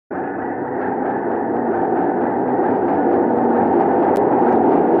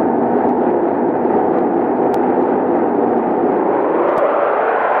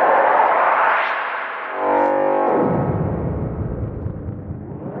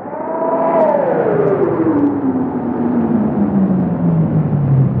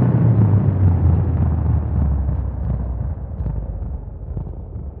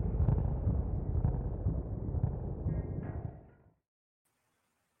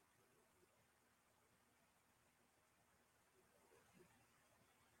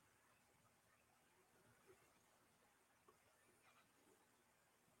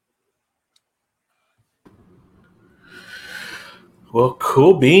Well,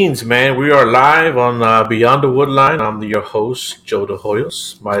 cool beans, man. We are live on Beyond the Woodline. I'm your host, Joe De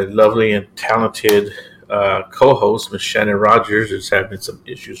Hoyos. My lovely and talented co-host, Miss Shannon Rogers, is having some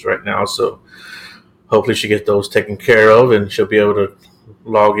issues right now, so hopefully she gets those taken care of, and she'll be able to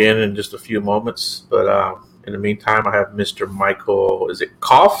log in just a few moments. But in the meantime, I have Mr. Michael. Is it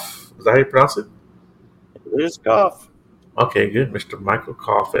Kopf? Is that how you pronounce it? It is Kopf. Okay, good, Mr. Michael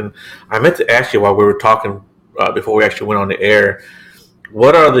Kopf. And I meant to ask you while we were talking before we actually went on the air.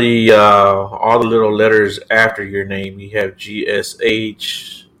 What are the all the little letters after your name? You have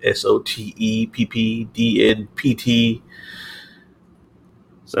GSH, SOTE, PP, DNPT.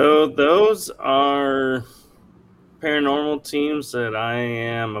 So those are paranormal teams that I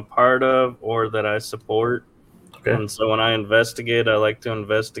am a part of or that I support. Okay. And so when I investigate, I like to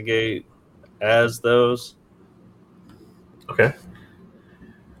investigate as those. Okay.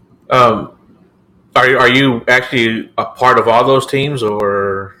 Are you actually a part of all those teams,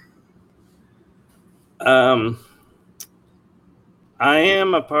 or? I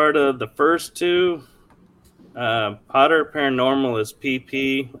am a part of the first two. Potter Paranormal is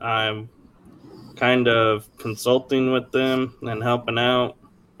PP. I'm kind of consulting with them and helping out.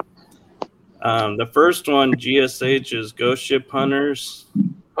 The first one, GSH, is Ghost Ship Hunters.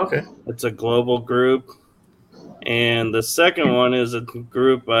 Okay. It's a global group. And the second one is a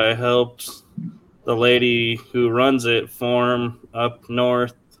group I helped the lady who runs it form up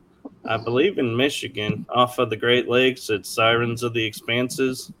north, I believe in Michigan, off of the Great Lakes. It's Sirens of the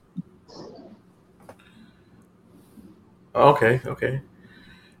Expanses. Okay.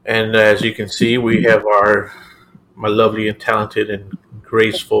 And as you can see, we have my lovely and talented and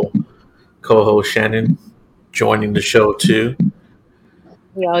graceful co-host Shannon joining the show too.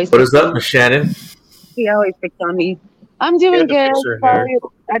 What is up, Miss Shannon? He always picks on me. I'm doing good. Sorry.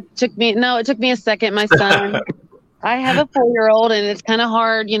 It took me a second. My son. I have a 4-year-old, and it's kind of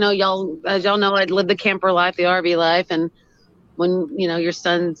hard. You know, as y'all know, I'd live the camper life, the RV life, and when your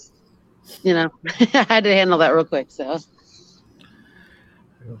son's, I had to handle that real quick. So,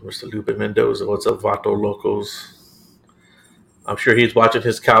 Mr. Lupe Mendoza, what's up, Vato Locos? I'm sure he's watching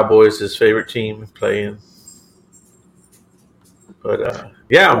his Cowboys, his favorite team, playing. But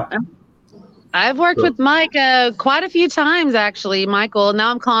yeah. I've worked with Mike quite a few times, actually, Michael.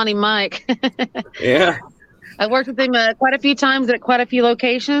 Now I'm calling him Mike. Yeah. I worked with him quite a few times at quite a few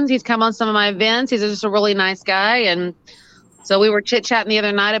locations. He's come on some of my events. He's just a really nice guy. And so we were chit-chatting the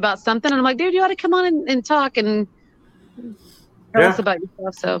other night about something. And I'm like, dude, you ought to come on and talk and tell us about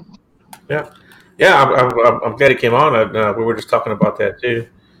yourself. So. Yeah, I'm glad he came on. We were just talking about that, too.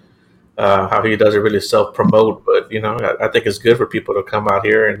 How he doesn't really self-promote. But, I think it's good for people to come out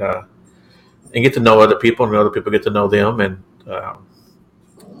here and get to know other people, and other people get to know them, and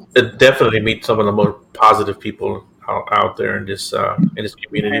definitely meet some of the most positive people out there in this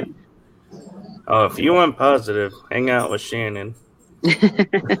community. Oh, if you want positive, hang out with Shannon. You're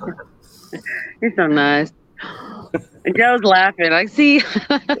so nice. Joe's laughing. I see.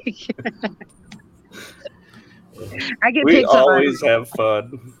 We always have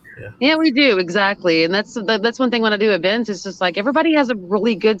fun. Yeah, we do, exactly, and that's one thing when I do events. It's just like everybody has a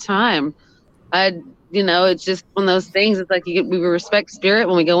really good time. It's just one of those things. It's like we respect spirit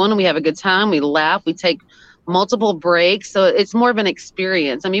when we go on and we have a good time. We laugh. We take multiple breaks. So it's more of an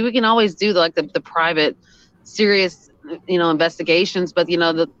experience. I mean, we can always do the private, serious, investigations, but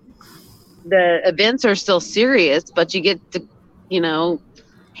the events are still serious, but you get to,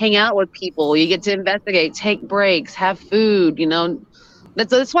 hang out with people. You get to investigate, take breaks, have food,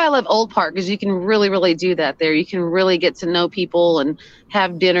 That's why I love Old Park, because you can really, really do that there. You can really get to know people and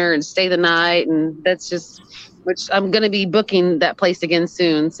have dinner and stay the night, and that's just, which I'm going to be booking that place again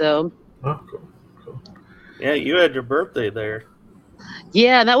soon. So, cool. Yeah, you had your birthday there.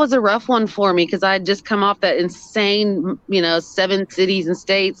 Yeah, that was a rough one for me because I had just come off that insane, 7 cities and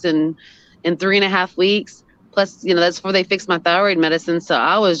states in 3.5 weeks. Plus, that's before they fixed my thyroid medicine, so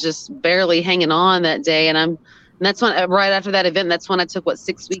I was just barely hanging on that day, and that's when, right after that event, that's when I took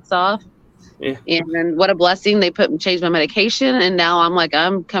 6 weeks off. Yeah. And what a blessing. They changed my medication, and now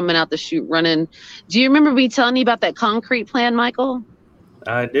I'm coming out the chute running. Do you remember me telling you about that concrete plan, Michael?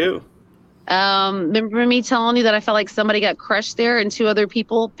 I do. Remember me telling you that I felt like somebody got crushed there and 2 other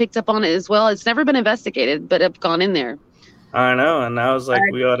people picked up on it as well? It's never been investigated, but I've gone in there. I know, and I was like,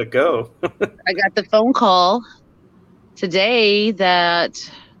 we ought to go. I got the phone call today that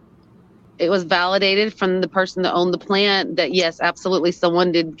it was validated from the person that owned the plant that yes, absolutely,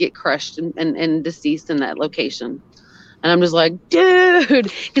 someone did get crushed and deceased in that location. And I'm just like, dude,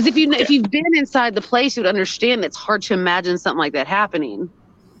 because if you've been inside the place, you'd understand it's hard to imagine something like that happening.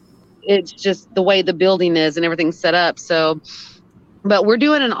 It's just the way the building is and everything's set up. So But we're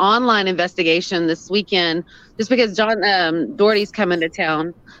doing an online investigation this weekend just because John Doherty's coming to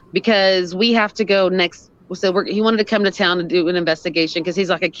town, because we have to go next. So he wanted to come to town to do an investigation because he's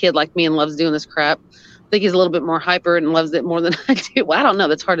like a kid like me and loves doing this crap. I think he's a little bit more hyper and loves it more than I do. Well, I don't know.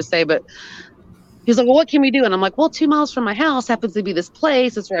 That's hard to say, but he's like, well, what can we do? And I'm like, well, 2 miles from my house happens to be this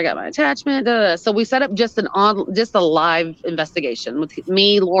place. That's where I got my attachment. Da, da, da. So we set up just a live investigation with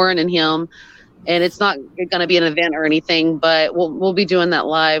me, Lauren, and him. And it's not going to be an event or anything, but we'll be doing that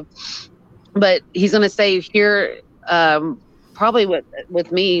live. But he's going to stay here, probably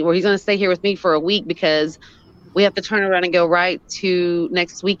with me, or he's going to stay here with me for a week because we have to turn around and go right to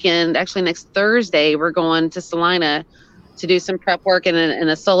next weekend. Actually, next Thursday, we're going to Salina to do some prep work and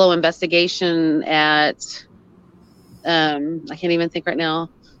a solo investigation at, I can't even think right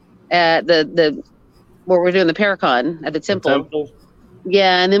now, at the where we're doing the Paracon at the temple.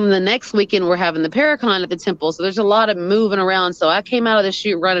 Yeah, and then the next weekend we're having the Paracon at the temple. So there's a lot of moving around. So I came out of the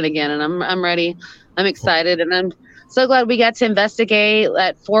chute running again, and I'm ready. I'm excited, and I'm so glad we got to investigate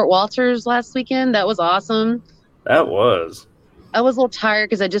at Fort Walters last weekend. That was awesome. That was. I was a little tired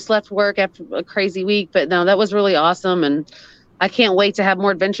because I just left work after a crazy week, but no, that was really awesome, and I can't wait to have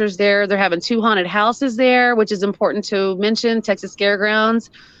more adventures there. They're having 2 haunted houses there, which is important to mention. Texas Fairgrounds.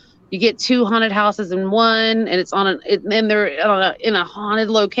 You get 2 haunted houses in one, and it's and they're in a haunted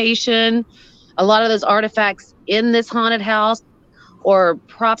location. A lot of those artifacts in this haunted house or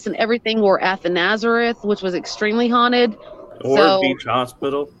props and everything were at the Nazareth, which was extremely haunted. Or Beach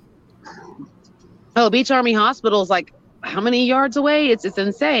Hospital. Oh, Beach Army Hospital is like how many yards away? It's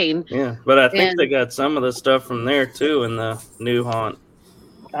insane. Yeah, but I think they got some of the stuff from there too in the new haunt.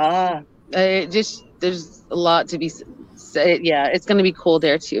 There's a lot to be said. Yeah, it's going to be cool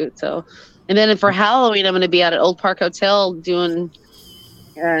there too. So, and then for Halloween, I'm going to be out at Old Park Hotel doing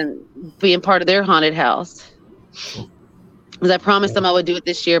and being part of their haunted house. Because I promised them I would do it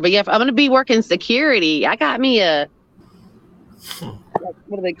this year. But yeah, I'm going to be working security. I got me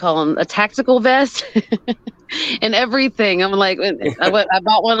what do they call them? A tactical vest and everything. I'm like, I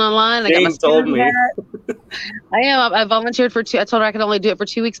bought one online. I got my told me. I volunteered for 2. I told her I could only do it for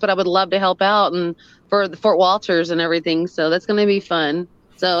 2 weeks, but I would love to help out and for the Fort Walters and everything. So that's going to be fun.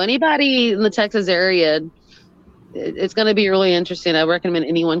 So anybody in the Texas area, it's going to be really interesting. I recommend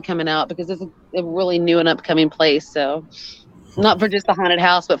anyone coming out because it's a really new and upcoming place. So not for just the haunted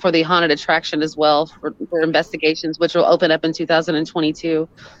house, but for the haunted attraction as well for investigations, which will open up in 2022.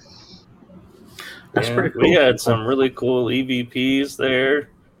 That's pretty cool. We had some really cool EVPs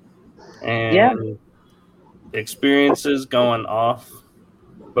there and experiences going off.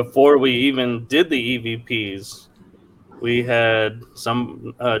 Before we even did the EVPs, we had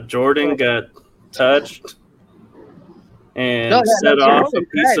some Jordan got touched and set off a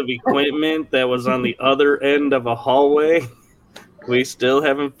piece of equipment that was on the other end of a hallway. We still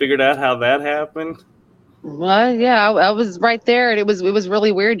haven't figured out how that happened. Well, yeah, I was right there, and it was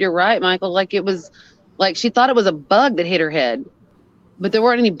really weird. You're right, Michael. Like it was, like she thought it was a bug that hit her head, but there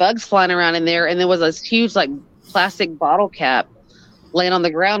weren't any bugs flying around in there, and there was this huge like plastic bottle cap laying on the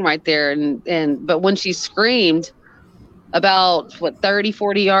ground right there, but when she screamed, about 30,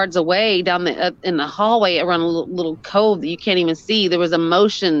 40 yards away down in the hallway around a little cove that you can't even see, there was a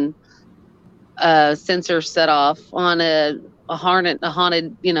motion sensor set off on a haunted,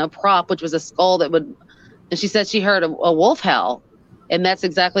 prop, which was a skull that would, and she said she heard a wolf howl, and that's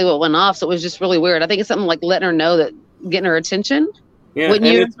exactly what went off. So it was just really weird. I think it's something like letting her know that, getting her attention. Yeah,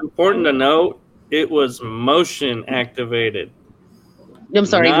 it's important to note it was motion activated. I'm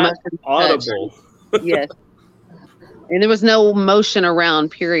sorry, not audible. Yes. And there was no motion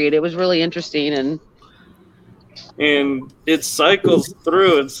around, period. It was really interesting. And it cycles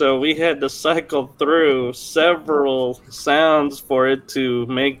through, and so we had to cycle through several sounds for it to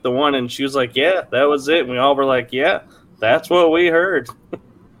make the one. And she was like, yeah, that was it. And we all were like, yeah, that's what we heard.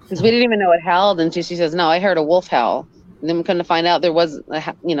 Because we didn't even know it howled. And she says, no, I heard a wolf howl. And then we couldn't find out there was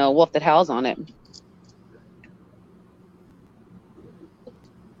a wolf that howls on it.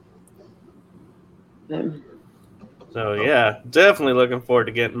 So, yeah, definitely looking forward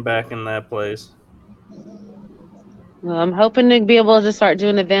to getting back in that place. Well, I'm hoping to be able to start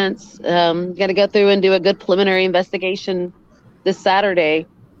doing events. Got to go through and do a good preliminary investigation this Saturday.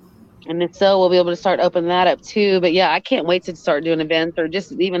 And if so, we'll be able to start opening that up too. But yeah, I can't wait to start doing events or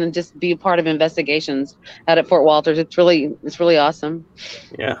just be a part of investigations out at Fort Walters. It's really awesome.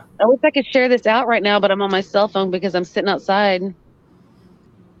 Yeah. I wish I could share this out right now, but I'm on my cell phone because I'm sitting outside.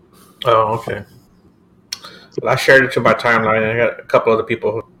 Oh, okay. Well, I shared it to my timeline. I got a couple other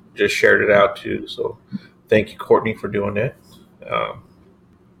people who just shared it out too. So thank you, Courtney, for doing that.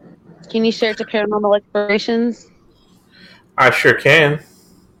 Can you share it to Paranormal Explorations? I sure can.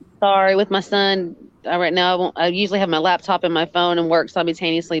 Sorry, with my son right now, I usually have my laptop and my phone and work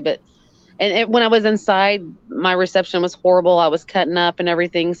simultaneously. But when I was inside, my reception was horrible. I was cutting up and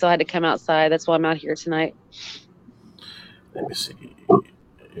everything, so I had to come outside. That's why I'm out here tonight. Let me see.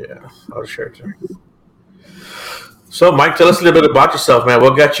 Yeah, I'll share it too. So, Mike, tell us a little bit about yourself, man.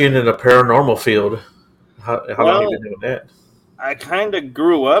 What got you into the paranormal field? How long have you been doing that? I kind of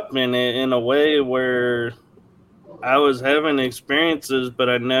grew up in it in a way where I was having experiences, but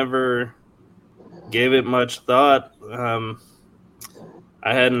I never gave it much thought.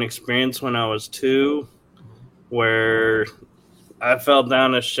 I had an experience when I was 2 where I fell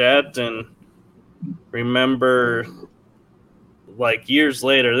down a shaft and remember, like years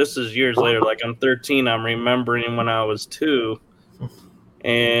later, this is years later, like I'm 13, I'm remembering when I was 2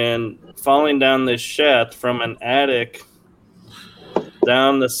 and falling down this shaft from an attic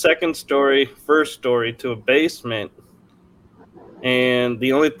down the second story, first story to a basement. And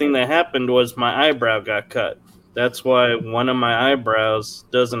the only thing that happened was my eyebrow got cut. That's why one of my eyebrows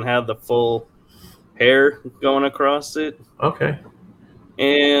doesn't have the full hair going across it. Okay.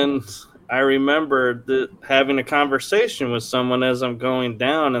 And I remember having a conversation with someone as I'm going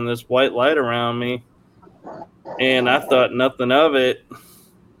down and this white light around me. And I thought nothing of it.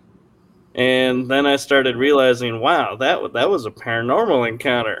 And then I started realizing, wow, that was a paranormal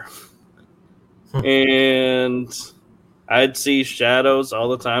encounter. And I'd see shadows all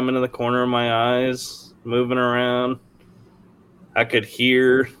the time in the corner of my eyes moving around. I could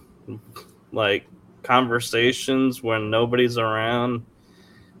hear like conversations when nobody's around.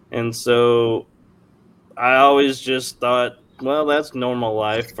 And so I always just thought, well, that's normal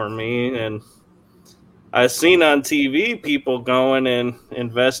life for me. And I've seen on TV people going and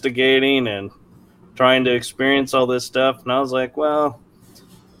investigating and trying to experience all this stuff. And I was like, well,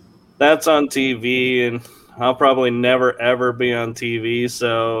 that's on TV and I'll probably never, ever be on TV.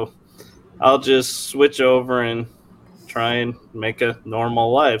 So I'll just switch over and try and make a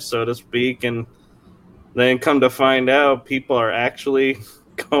normal life, so to speak. And then come to find out people are actually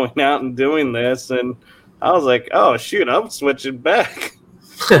going out and doing this. And I was like, oh, shoot, I'm switching back.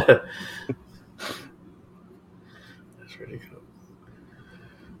 That's really cool.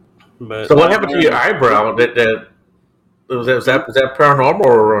 But so what happened to your eyebrow? Was that paranormal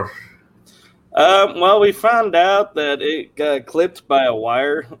or? Well, we found out that it got clipped by a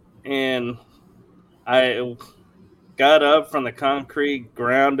wire, and I got up from the concrete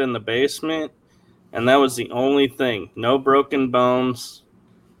ground in the basement, and that was the only thing. No broken bones.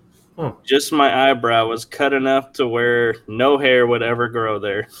 Just my eyebrow was cut enough to where no hair would ever grow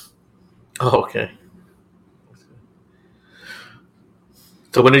there. Oh, okay.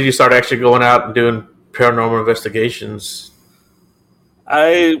 So when did you start actually going out and doing paranormal investigations?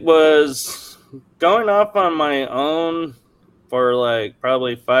 I was going off on my own for like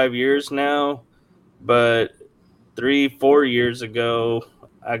probably 5 years now, but 3-4 years ago,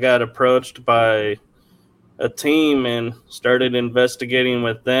 I got approached by a team and started investigating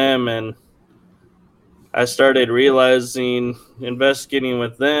with them. And I started realizing, investigating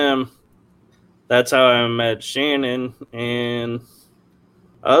with them, that's how I met Shannon and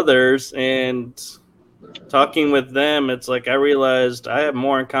others. And talking with them, it's like I realized I have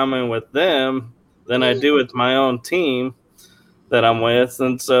more in common with them than I do with my own team that I'm with.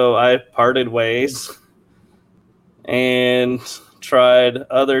 And so I parted ways and tried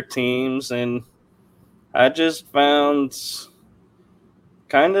other teams, and I just found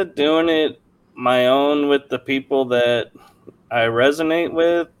kind of doing it my own with the people that I resonate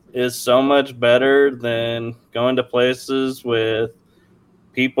with is so much better than going to places with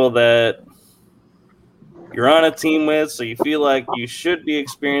people that you're on a team with, so you feel like you should be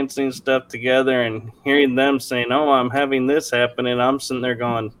experiencing stuff together, and hearing them saying, oh, I'm having this happen, and I'm sitting there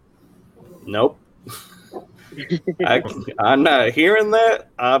going, nope. I'm not hearing that.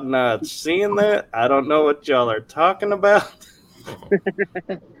 I'm not seeing that. I don't know what y'all are talking about.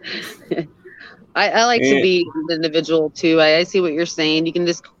 I like to be an individual too. I see what you're saying. You can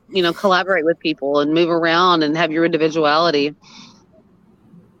just, collaborate with people and move around and have your individuality.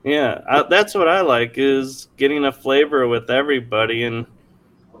 Yeah, that's what I like, is getting a flavor with everybody. And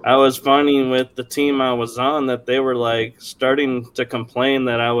I was finding with the team I was on that they were like starting to complain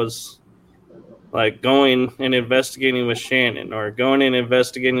that I was like going and investigating with Shannon or going and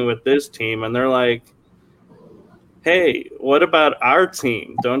investigating with this team. And they're like, hey, what about our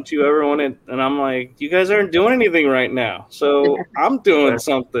team? Don't you ever want to? And I'm like, you guys aren't doing anything right now. So I'm doing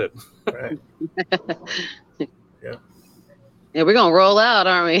something. Right. Yeah. Yeah, we're gonna roll out,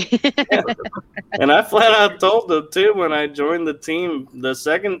 aren't we? Yeah. And I flat out told them too when I joined the team the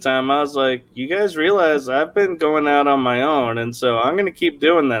second time. I was like, "You guys realize I've been going out on my own, and so I'm going to keep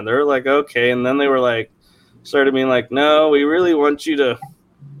doing that." They're like, "Okay," and then they were like, started being like, "No, we really want you to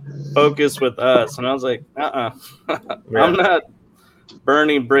focus with us." And I was like, Yeah. I'm not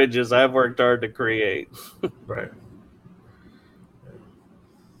burning bridges I've worked hard to create. Right.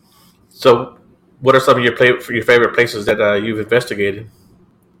 So, what are some of your favorite places that you've investigated?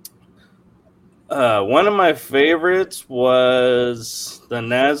 One of my favorites was the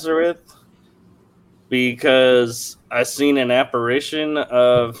Nazareth because I seen an apparition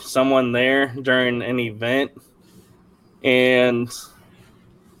of someone there during an event, and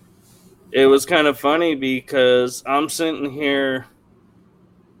it was kind of funny because I'm sitting here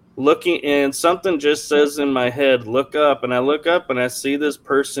looking and something just says in my head, look up, and I look up and I see this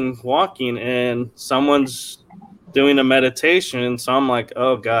person walking and someone's doing a meditation, and so I'm like,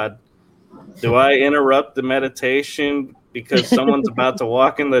 oh God, do I interrupt the meditation because someone's about to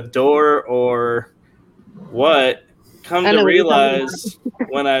walk in the door or what? Come I to know what you're talking realize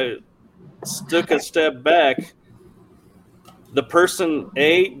when I took a step back, the person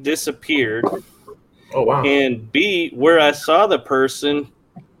A disappeared, Oh wow. and B, where I saw the person,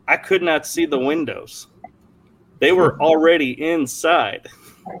 I could not see the windows. They were already inside.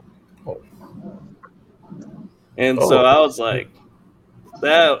 And so I was like,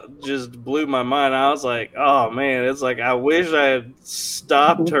 that just blew my mind. I was like, oh man, it's like I wish I had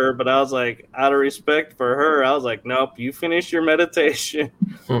stopped her, but I was like, out of respect for her, I was like, nope, you finish your meditation.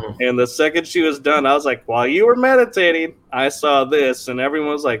 And the second she was done, I was like, while you were meditating, I saw this, and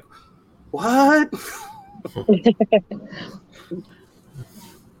everyone was like, what?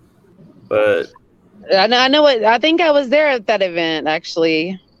 But I know what I think I was there at that event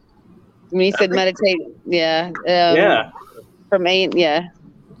actually. When you said meditate, yeah. Yeah. From 8, yeah.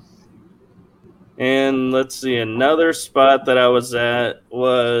 And let's see, another spot that I was at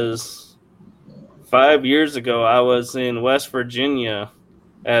was 5 years ago. I was in West Virginia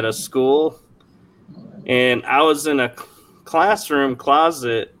at a school, and I was in a classroom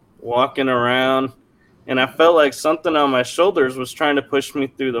closet walking around, and I felt like something on my shoulders was trying to push me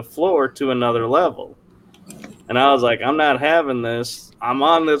through the floor to another level. And I was like, I'm not having this. I'm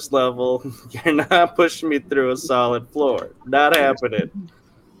on this level. You're not pushing me through a solid floor. Not happening.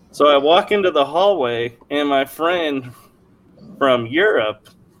 So I walk into the hallway, and my friend from Europe,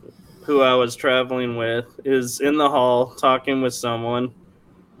 who I was traveling with, is in the hall talking with someone.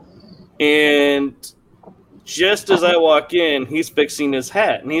 And just as I walk in, he's fixing his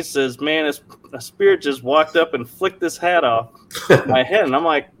hat. And he says, man, a spirit just walked up and flicked this hat off my head. And I'm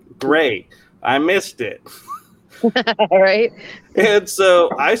like, great. I missed it. All right. And so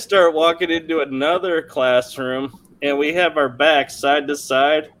I start walking into another classroom, and we have our backs side to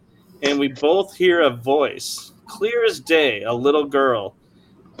side, and we both hear a voice, clear as day, a little girl.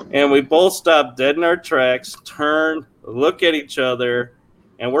 And we both stop dead in our tracks, turn, look at each other,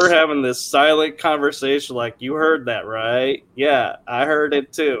 and we're having this silent conversation like, you heard that, right? Yeah, I heard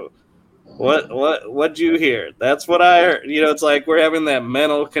it too. What'd you hear? That's what I heard. You know, it's like we're having that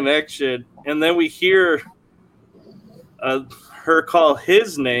mental connection. And then we hear her call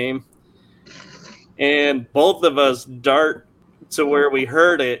his name, and both of us dart to where we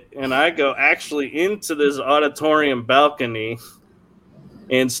heard it, and I go actually into this auditorium balcony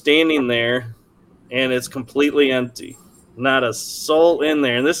and standing there, and it's completely empty. Not a soul in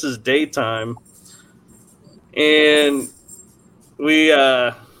there, and this is daytime. And we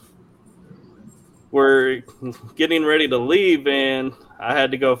were getting ready to leave, and I had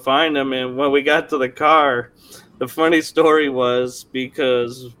to go find them. And when we got to the car, the funny story was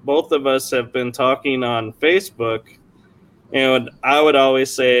because both of us have been talking on Facebook, and I would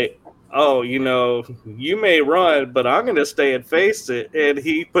always say, oh, you know, you may run, but I'm going to stay and face it. And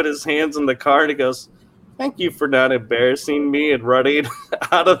he put his hands in the car and he goes, thank you for not embarrassing me and running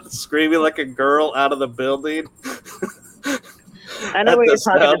screaming like a girl out of the building. I know what you're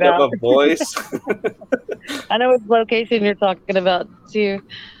talking about. Of a voice. I know what location you're talking about too.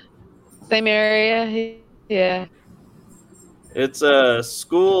 Same area. Yeah. It's a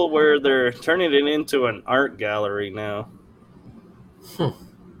school where they're turning it into an art gallery now.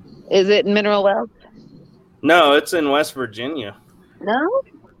 Is it Mineral Wells? No, it's in West Virginia. No?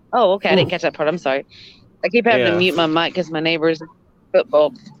 Oh, okay. I didn't catch that part. I'm sorry. I keep having to mute my mic because my neighbor's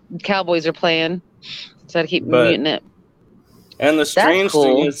football Cowboys are playing. So I keep muting it. And the strange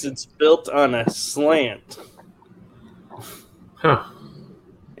thing is it's built on a slant. Huh.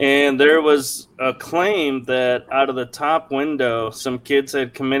 And there was a claim that out of the top window, some kids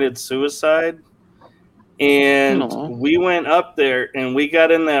had committed suicide. And Aw. we went up there and we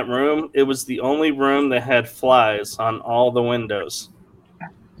got in that room. It was the only room that had flies on all the windows.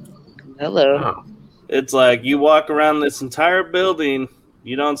 Hello. Wow. It's like you walk around this entire building,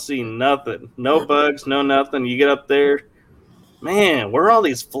 you don't see nothing. No bugs, no nothing. You get up there, man, where are all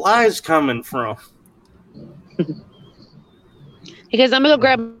these flies coming from? Because I'm gonna go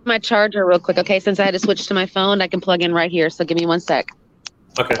grab my charger real quick, okay? Since I had to switch to my phone, I can plug in right here. So give me 1 sec.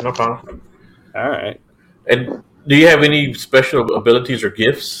 Okay, no problem. All right. And do you have any special abilities or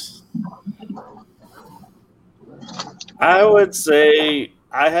gifts? I would say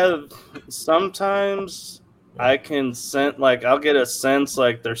I have sometimes I can sense, like, I'll get a sense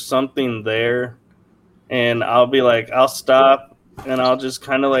like there's something there, and I'll be like, I'll stop and I'll just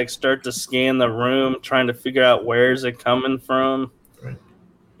kind of like start to scan the room, trying to figure out where is it coming from. Right.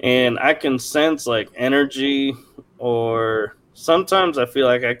 And I can sense like energy, or sometimes I feel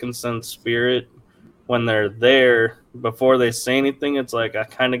like I can sense spirit when they're there before they say anything. It's like I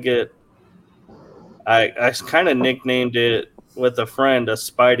kind of get, I kind of nicknamed it with a friend a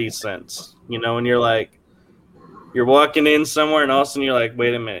spidey sense. You know, when you're like, you're walking in somewhere and all of a sudden you're like,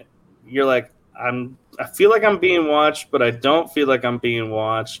 wait a minute. You're like, I feel like I'm being watched, but I don't feel like I'm being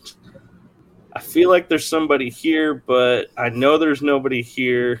watched. I feel like there's somebody here, but I know there's nobody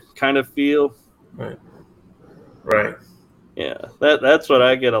here kind of feel. Right. Right. Yeah, that's what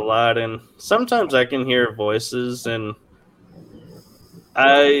I get a lot. And sometimes I can hear voices, and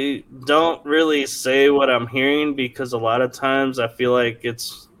I don't really say what I'm hearing because a lot of times I feel like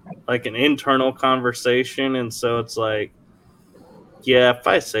it's like an internal conversation. And so it's like, yeah, if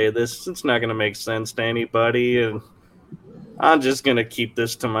I say this, it's not going to make sense to anybody. And I'm just going to keep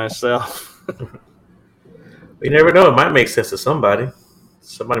this to myself. You never know. It might make sense to somebody.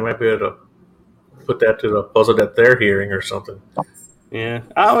 Somebody might be able to put that to the puzzle that they're hearing or something. Yeah,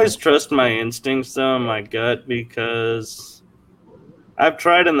 I always trust my instincts, though, my gut, because I've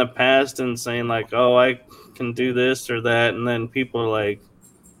tried in the past and saying, like, oh, I can do this or that. And then people, like,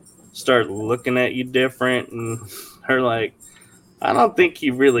 start looking at you different and are like, I don't think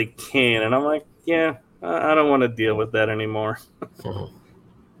you really can. And I'm like, yeah, I don't want to deal with that anymore. Mhm.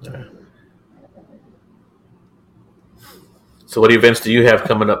 Yeah. So, what events do you have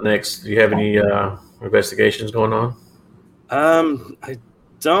coming up next? Do you have any investigations going on? I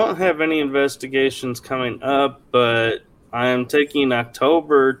don't have any investigations coming up, but I'm taking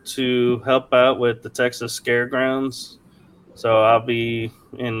October to help out with the Texas Scaregrounds. So I'll be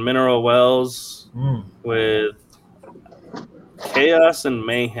in Mineral Wells with Chaos and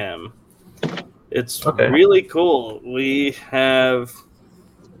Mayhem. It's Okay. really cool. We have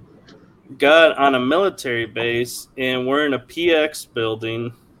got on a military base, and we're in a PX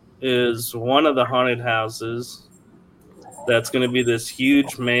building, is one of the haunted houses. That's going to be this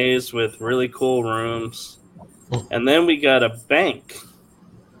huge maze with really cool rooms. And then we got a bank.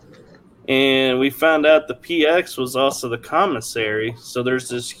 And we found out the PX was also the commissary. So there's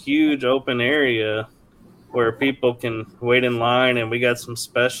this huge open area where people can wait in line. And we got some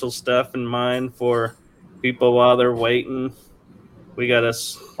special stuff in mind for people while they're waiting.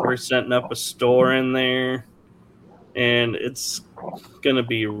 We're setting up a store in there. And it's going to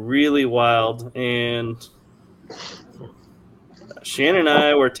be really wild. And Shannon and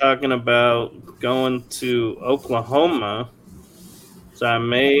I were talking about going to Oklahoma, so I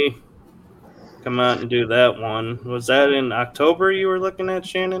may come out and do that one. Was that in October you were looking at,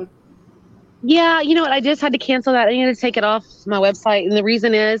 Shannon? Yeah, you know what? I just had to cancel that. I needed to take it off my website, and the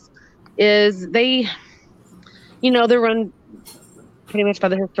reason is they, they're run pretty much by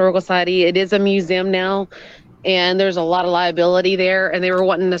the Historical Society. It is a museum now, and there's a lot of liability there. And they were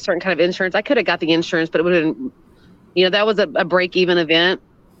wanting a certain kind of insurance. I could have got the insurance, but it would have been, that was a break-even event.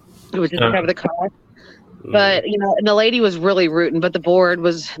 It was just to cover the cost. But, and the lady was really rooting, but the board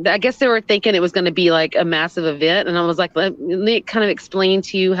was, I guess they were thinking it was going to be like a massive event. And I was like, let me kind of explain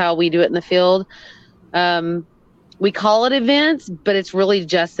to you how we do it in the field. We call it events, but it's really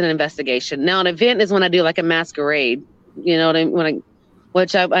just an investigation. Now, an event is when I do like a masquerade,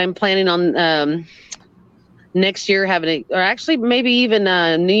 which I'm planning on next year having or actually maybe even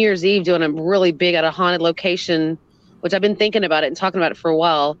New Year's Eve doing a really big at a haunted location, which I've been thinking about it and talking about it for a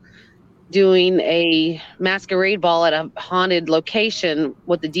while. Doing a masquerade ball at a haunted location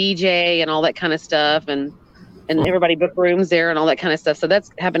with the DJ and all that kind of stuff, and everybody book rooms there and all that kind of stuff. So that's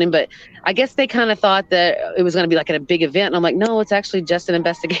happening. But I guess they kind of thought that it was going to be like a big event. And I'm like, no, it's actually just an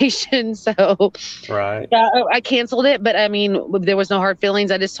investigation. So right. I canceled it. But I mean, there was no hard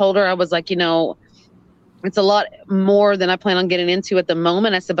feelings. I just told her, I was like, it's a lot more than I plan on getting into at the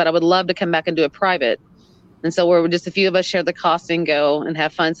moment. I said, but I would love to come back and do a private. And so we're just a few of us share the cost and go and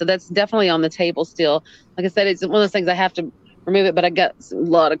have fun. So that's definitely on the table still. Like I said, it's one of those things I have to remove it, but I got a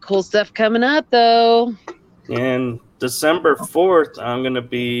lot of cool stuff coming up though. And December 4th, I'm going to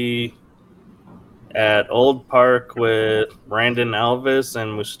be at Old Park with Brandon Alvis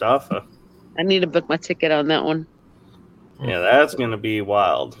and Mustafa. I need to book my ticket on that one. Yeah, that's going to be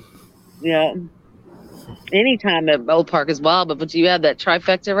wild. Yeah. Anytime at Old Park is wild, but you have that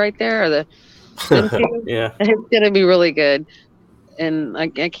trifecta right there, or the yeah, it's going to be really good. And I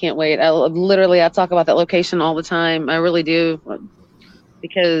can't wait. I talk about that location all the time. I really do,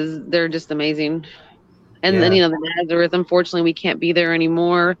 because they're just amazing. And then, the Nazareth, unfortunately, we can't be there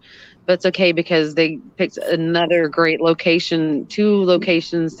anymore, but it's okay because they picked another great location, 2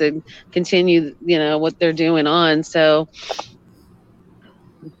 locations to continue, what they're doing on. So,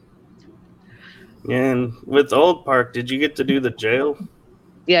 and with Old Park, did you get to do the jail?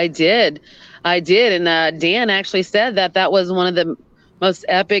 yeah, I did. And Dan actually said that was one of the most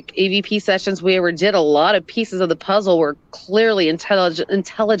epic EVP sessions we ever did. A lot of pieces of the puzzle were clearly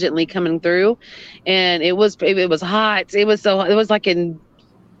intelligently coming through, and it was hot. It was like in,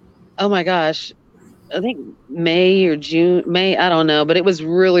 oh my gosh, I think May or June, I don't know, but it was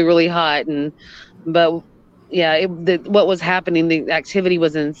really, really hot. But yeah, what was happening, the activity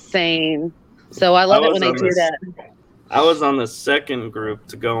was insane. So I love it when they do that. I was on the second group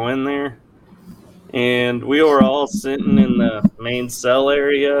to go in there, and we were all sitting in the main cell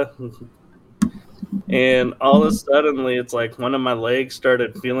area, and all of a sudden, it's like one of my legs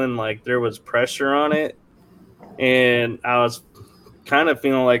started feeling like there was pressure on it, and I was kind of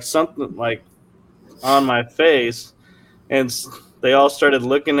feeling like something like on my face, and they all started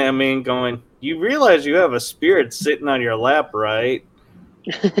looking at me and going, "You realize you have a spirit sitting on your lap, right?"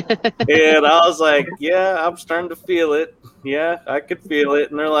 And I was like, "Yeah, I'm starting to feel it. Yeah, I could feel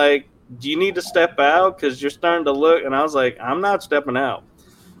it." And they're like, "Do you need to step out? Because you're starting to look." And I was like, "I'm not stepping out."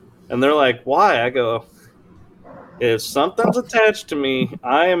 And they're like, "Why?" I go, "If something's attached to me,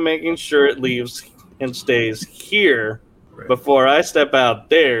 I am making sure it leaves and stays here before I step out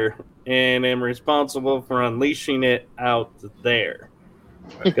there, and am responsible for unleashing it out there.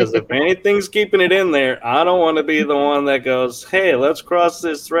 Because if anything's keeping it in there, I don't want to be the one that goes, 'Hey, let's cross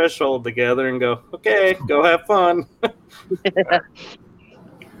this threshold together,' and go, 'Okay, go have fun.'"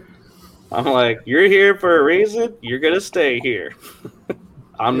 I'm like, "You're here for a reason. You're going to stay here.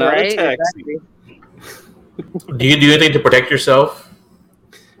 I'm not a taxi." Exactly. Do you do anything to protect yourself?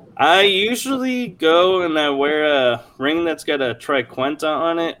 I usually go and I wear a ring that's got a triquenta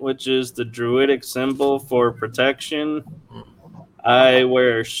on it, which is the druidic symbol for protection. I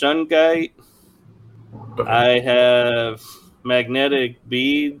wear shungite. I have magnetic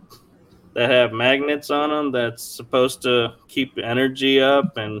beads that have magnets on them that's supposed to keep energy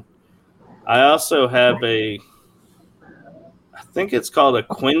up. And I also have I think it's called a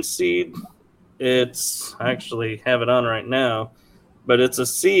quinseed. I actually have it on right now, but it's a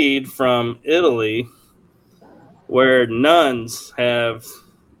seed from Italy where nuns have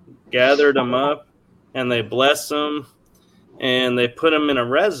gathered them up and they bless them and they put them in a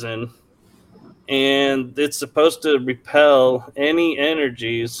resin, and it's supposed to repel any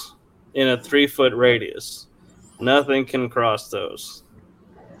energies in a 3-foot radius. Nothing can cross those.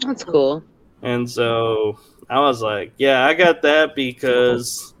 That's cool. And so I was like, yeah, I got that,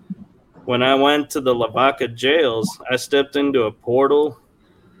 because when I went to the Lavaca jails, I stepped into a portal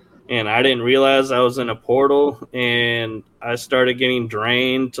and I didn't realize I was in a portal, and I started getting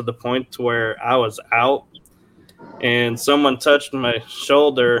drained to the point to where I was out, and someone touched my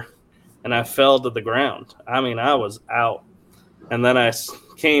shoulder and I fell to the ground. I mean, I was out. And then I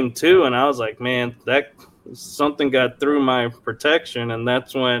came to and I was like, man, that something got through my protection. And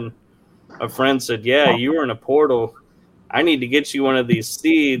that's when a friend said, yeah, you were in a portal. I need to get you one of these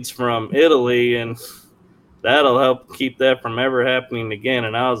seeds from Italy, and that'll help keep that from ever happening again.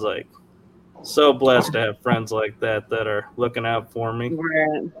 And I was like, so blessed to have friends like that are looking out for me.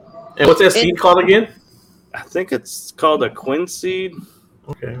 Right. And what's that seed called again? I think it's called a quinseed.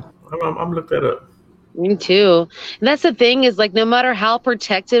 Okay, I'm look that up. Me too. And that's the thing, is like, no matter how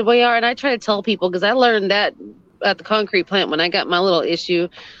protected we are, and I try to tell people, because I learned that at the concrete plant when I got my little issue,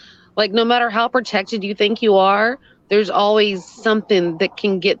 like, no matter how protected you think you are, there's always something that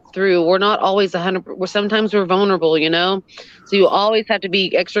can get through. We're not always 100%. Sometimes we're vulnerable, So you always have to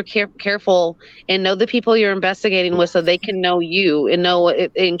be extra careful and know the people you're investigating with, so they can know you and know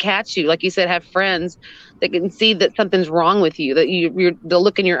it and catch you. Like you said, have friends that can see that something's wrong with you, that the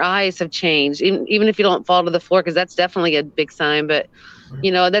look in your eyes have changed, even if you don't fall to the floor, because that's definitely a big sign. But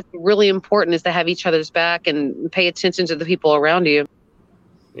that's really important, is to have each other's back and pay attention to the people around you.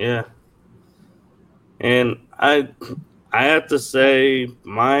 Yeah. And I have to say,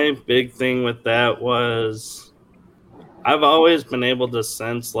 my big thing with that was I've always been able to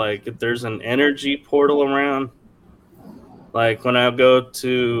sense like if there's an energy portal around. Like when I go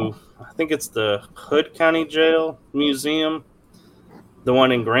to, I think it's the Hood County Jail Museum, the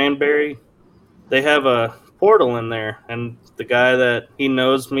one in Granbury, they have a portal in there. And the guy that he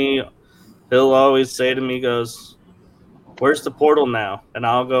knows me, he'll always say to me, he goes, "Where's the portal now?" And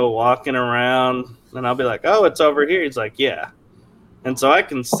I'll go walking around and I'll be like, "Oh, it's over here." He's like, "Yeah." And so I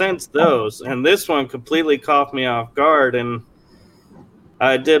can sense those. And this one completely caught me off guard. And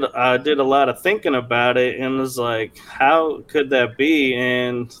I did a lot of thinking about it and was like, how could that be?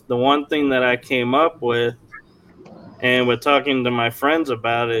 And the one thing that I came up with, and with talking to my friends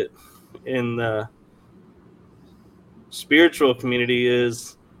about it in the spiritual community,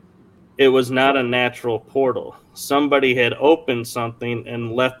 is it was not a natural portal. Somebody had opened something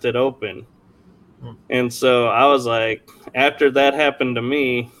and left it open. And so I was like, after that happened to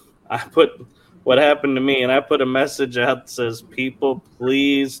me, I put what happened to me and I put a message out that says, people,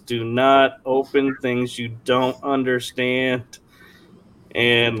 please do not open things you don't understand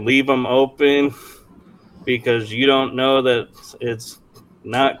and leave them open, because you don't know that it's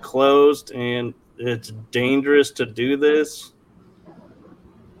not closed and it's dangerous to do this.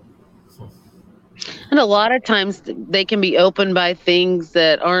 And a lot of times they can be opened by things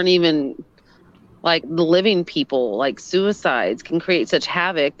that aren't even like the living people, like suicides can create such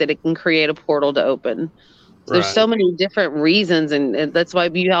havoc that it can create a portal to open. So there's so many different reasons, and that's why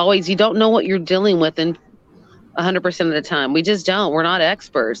you don't know what you're dealing with in 100% of the time. We just don't. We're not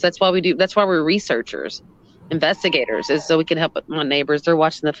experts. That's why we're researchers, investigators, is so we can help my neighbors. They're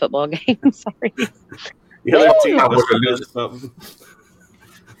watching the football game. Sorry. The other team was something.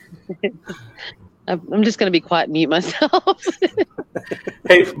 I'm just going to be quiet and mute myself.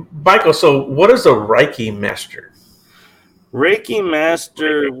 Hey, Michael, so what is a Reiki master? Reiki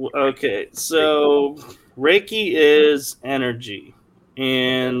master, okay, so Reiki is energy,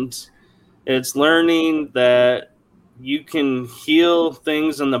 and it's learning that you can heal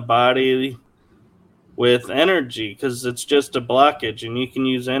things in the body with energy, because it's just a blockage, and you can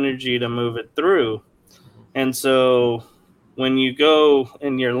use energy to move it through. And so when you go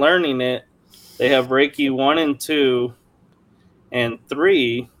and you're learning it, they have Reiki 1 and 2 and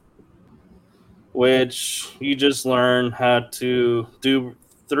 3, which you just learn how to do.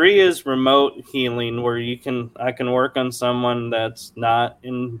 3 is remote healing, where I can work on someone that's not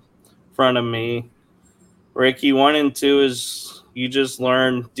in front of me. Reiki 1 and 2 is you just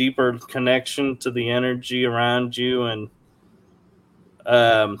learn deeper connection to the energy around you and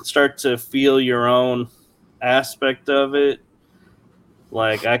start to feel your own aspect of it.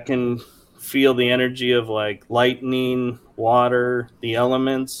 Like I can feel the energy of like lightning, water, the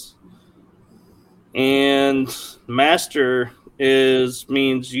elements. And master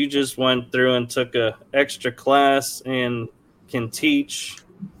means you just went through and took a extra class and can teach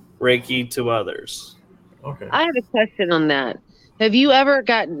Reiki to others. Okay. I have a question on that. Have you ever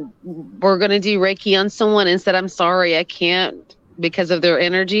we're going to do Reiki on someone and said, I'm sorry, I can't because of their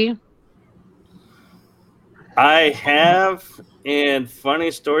energy? I have, and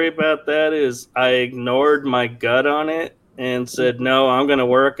funny story about that is I ignored my gut on it and said, no, I'm going to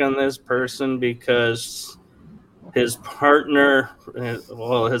work on this person because his partner,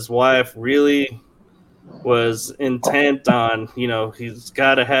 well, his wife really was intent on, he's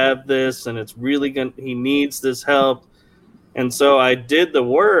got to have this and it's really he needs this help. And so I did the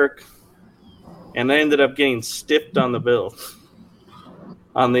work and I ended up getting stiffed on the bill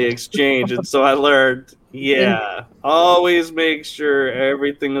on the exchange. And so I learned, always make sure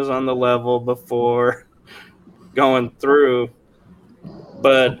everything is on the level before going through.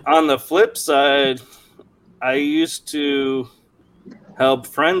 But on the flip side, I used to help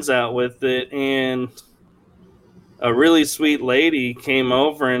friends out with it, and a really sweet lady came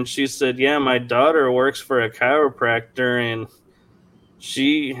over and she said, yeah, my daughter works for a chiropractor and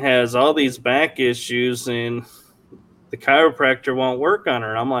she has all these back issues and the chiropractor won't work on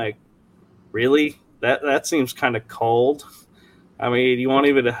her. I'm like, really? That seems kind of cold. I mean, he won't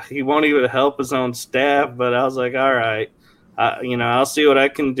even help his own staff. But I was like, all right, I'll see what I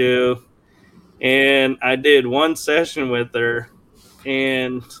can do. And I did one session with her,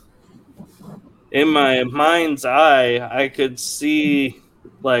 and in my mind's eye, I could see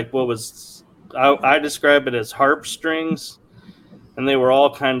like I describe it as harp strings, and they were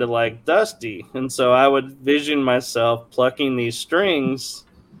all kind of like dusty. And so I would vision myself plucking these strings,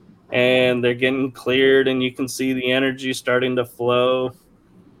 and they're getting cleared, and you can see the energy starting to flow.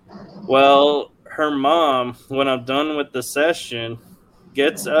 Well, her mom, when I'm done with the session,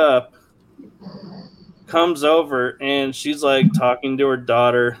 gets up comes over and she's like talking to her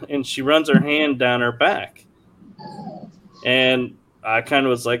daughter, and she runs her hand down her back. And I kind of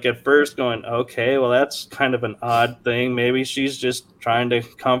was like at first going, okay, well, that's kind of an odd thing. Maybe she's just trying to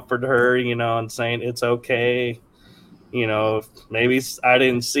comfort her, and saying it's okay. Maybe I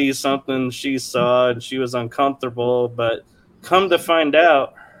didn't see something she saw and she was uncomfortable. But come to find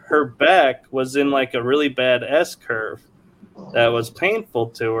out, her back was in like a really bad S curve that was painful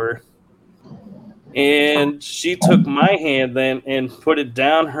to her. And she took my hand then and put it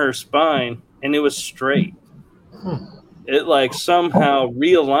down her spine, and it was straight. It like somehow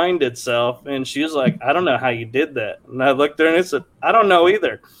realigned itself, and she was like, I don't know how you did that. And I looked at her and I said, I don't know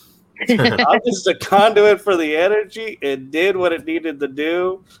either. I'm just a conduit for the energy. It did what it needed to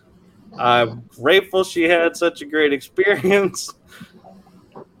do. I'm grateful she had such a great experience.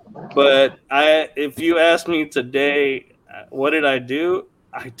 But if you ask me today, what did I do?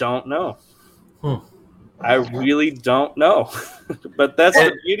 I don't know. I really don't know. But that's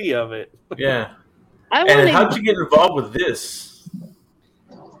the beauty of it. Yeah. And how'd you get involved with this?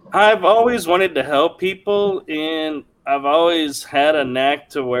 I've always wanted to help people, and I've always had a knack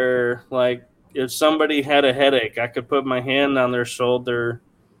to where, like, if somebody had a headache, I could put my hand on their shoulder,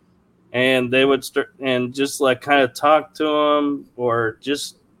 and they would start and just like kind of talk to them or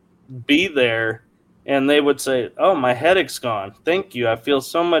just be there, and they would say, "Oh, my headache's gone. Thank you. I feel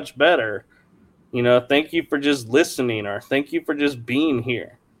so much better. Thank you for just listening, or thank you for just being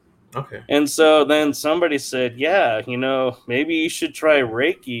here." Okay. And so then somebody said, yeah, maybe you should try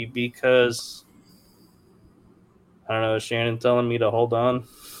Reiki, because I don't know, is Shannon telling me to hold on?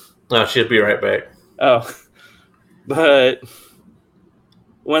 No, she'll be right back. Oh, but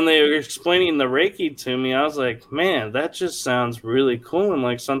when they were explaining the Reiki to me, I was like, man, that just sounds really cool and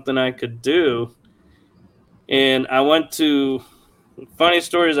like something I could do. And I went to, funny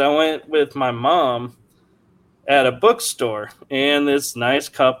stories, I went with my mom at a bookstore, and this nice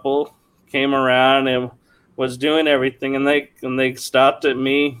couple came around and was doing everything, and they stopped at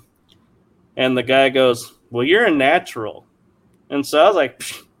me, and the guy goes, well, you're a natural. And so I was like,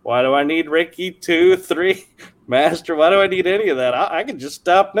 why do I need Reiki 2, 3, Master? Why do I need any of that? I can just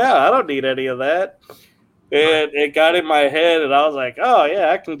stop now. I don't need any of that. And it got in my head, and I was like, oh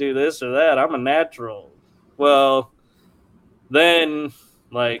yeah, I can do this or that. I'm a natural. Well, then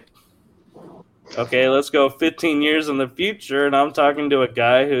like, okay, let's go 15 years in the future, and I'm talking to a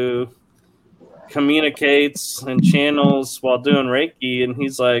guy who communicates and channels while doing Reiki, and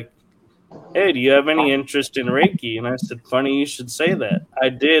he's like, hey, do you have any interest in Reiki? And I said, funny you should say that. I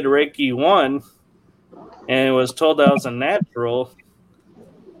did Reiki 1 and was told I was a natural.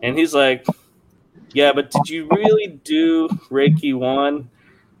 And he's like, yeah, but did you really do Reiki 1?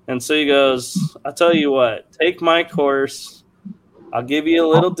 And so he goes, I'll tell you what, take my course. I'll give you a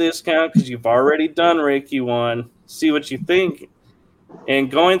little discount because you've already done Reiki 1. See what you think.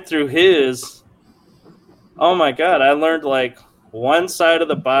 And going through his, oh my God, I learned like one side of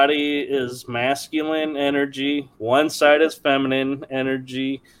the body is masculine energy, one side is feminine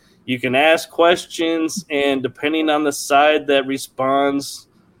energy. You can ask questions, and depending on the side that responds,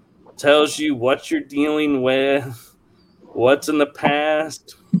 tells you what you're dealing with, what's in the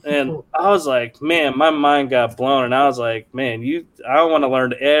past. And I was like, man, my mind got blown. And I was like, man, I want to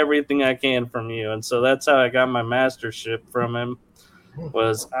learn everything I can from you. And so that's how I got my mastership from him.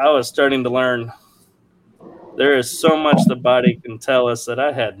 I was starting to learn there is so much the body can tell us that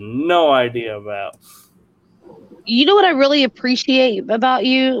I had no idea about. You know what I really appreciate about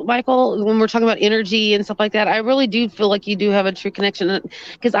you, Michael, when we're talking about energy and stuff like that? I really do feel like you do have a true connection,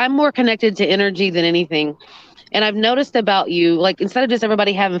 because I'm more connected to energy than anything. And I've noticed about you, like, instead of just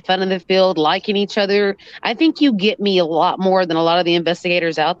everybody having fun in the field, liking each other, I think you get me a lot more than a lot of the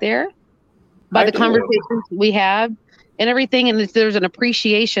investigators out there by the conversations we have and everything. And there's an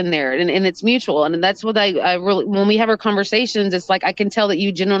appreciation there, and it's mutual. And that's what I really, when we have our conversations, it's like I can tell that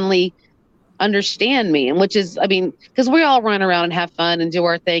you genuinely understand me. And which is, I mean, because we all run around and have fun and do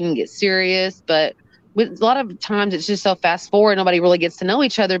our thing and get serious, but with a lot of times it's just so fast forward, nobody really gets to know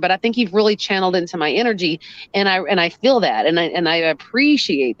each other. But I think you've really channeled into my energy, and I feel that, and I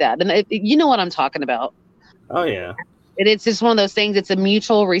appreciate that. And you know what I'm talking about. Oh yeah. And it's just one of those things. It's a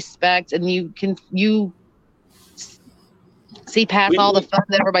mutual respect, and you see past all the fun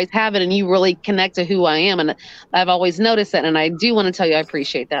that everybody's having, and you really connect to who I am. And I've always noticed that, and I do want to tell you I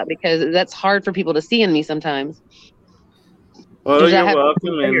appreciate that, because that's hard for people to see in me sometimes. Well, you're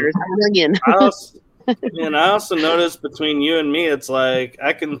welcome. And I also noticed between you and me, it's like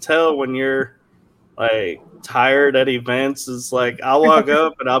I can tell when you're like tired at events. It's like I'll walk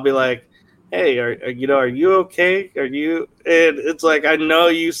up and I'll be like, hey, are you okay? Are you? And it's like I know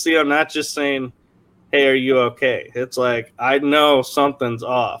you see I'm not just saying, hey, are you okay? It's like, I know something's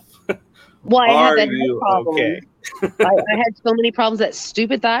off. Well, I had Are that head you problem. okay? I had so many problems, that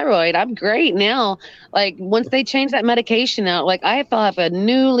stupid thyroid. I'm great now. Like once they changed that medication out, like I felt like a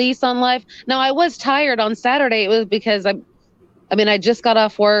new lease on life. Now I was tired on Saturday. It was because I mean, I just got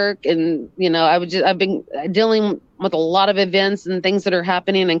off work, and I've been dealing with a lot of events and things that are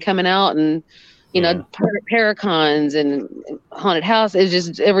happening and coming out, and Yeah. paracons and haunted house is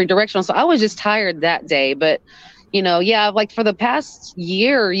just every direction. So I was just tired that day, but yeah, like for the past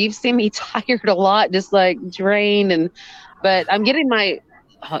year, you've seen me tired a lot, just like drained, but I'm getting my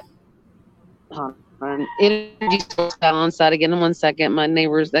energy source balanced out again in 1 second. My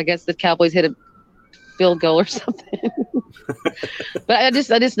neighbors, I guess the Cowboys hit a field goal or something. But I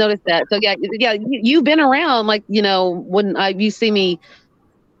just noticed that. So yeah, you've been around, like when you see me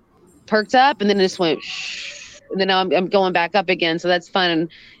perked up and then it just went shh, and then now I'm going back up again. So that's fun,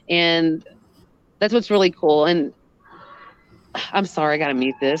 and that's what's really cool. And I'm sorry, I gotta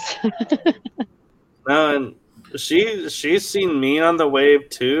mute this. No, and she's seen me on the wave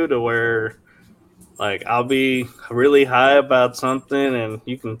too, to where like I'll be really high about something, and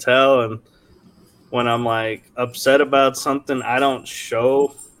you can tell. And when I'm like upset about something, I don't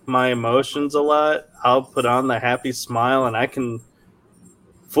show my emotions a lot. I'll put on the happy smile, and I can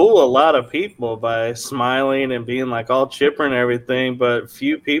fool a lot of people by smiling and being like all chipper and everything. But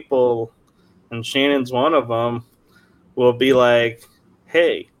few people, and Shannon's one of them, will be like,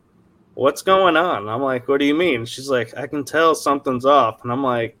 "Hey, what's going on?" I'm like, "What do you mean?" She's like, "I can tell something's off." And I'm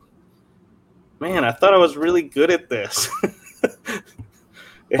like, "Man, I thought I was really good at this."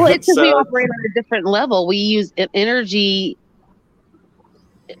 Well, it's because we So operate on a different level. We use energy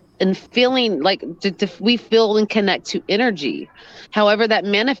and feeling, like we feel and connect to energy. However that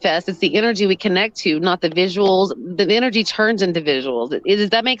manifests, it's the energy we connect to, not the visuals. The energy turns into visuals. Does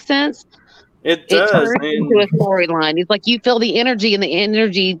that make sense? it It does. turns into a storyline. It's like you feel the energy, and the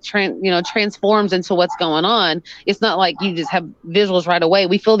energy transforms into what's going on. It's not like you just have visuals right away.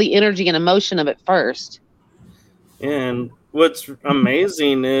 We feel the energy and emotion of it first. And what's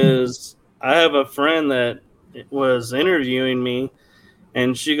amazing is I have a friend that was interviewing me,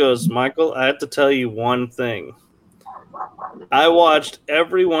 and she goes, "Michael, I have to tell you one thing. I watched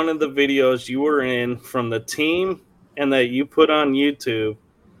every one of the videos you were in from the team and that you put on YouTube.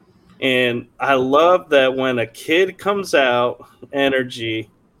 And I love that when a kid comes out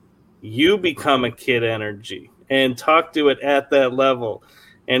energy, you become a kid energy and talk to it at that level.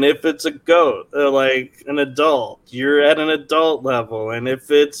 And if it's a goat, like an adult, you're at an adult level. And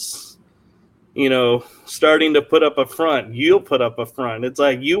if it's, starting to put up a front, you'll put up a front. It's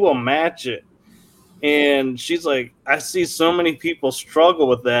like you will match it." And she's like, "I see so many people struggle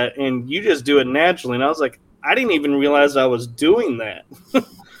with that, and you just do it naturally." And I was like, I didn't even realize I was doing that.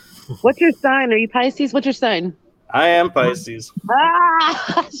 What's your sign? Are you Pisces? What's your sign? I am Pisces.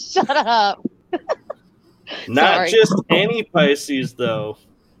 Ah, shut up. Not Sorry. just any Pisces, though.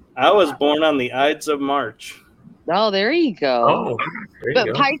 I was born on the Ides of March. Oh, there you go. Oh, there you But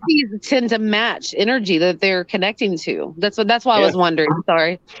go. Pisces tend to match energy that they're connecting to. That's why I was wondering.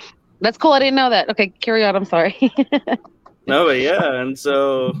 Sorry. That's cool. I didn't know that. Okay, carry on. I'm sorry. No, but yeah, and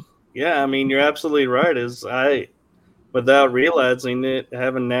so I mean, you're absolutely right. Is I, without realizing it,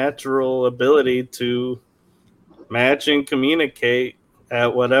 have a natural ability to match and communicate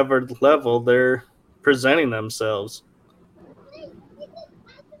at whatever level they're presenting themselves.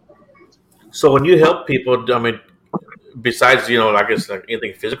 So when you help people, I mean, besides I guess like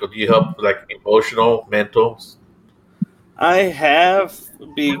anything physical, do you help like emotional, mental? I have,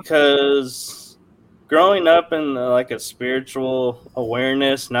 because growing up in like a spiritual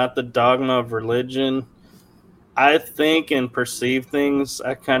awareness, not the dogma of religion, I think and perceive things,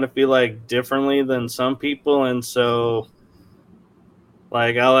 I kind of feel like differently than some people. And so,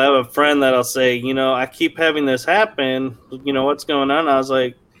 like, I'll have a friend that'll say, I keep having this happen. What's going on? I was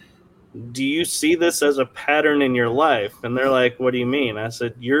like, do you see this as a pattern in your life? And they're like, what do you mean? I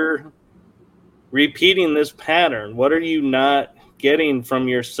said, you're repeating this pattern. What are you not getting from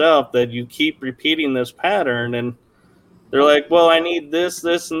yourself that you keep repeating this pattern? And they're like, well, I need this,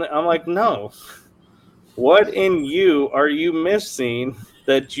 and I'm like, no. What in you are you missing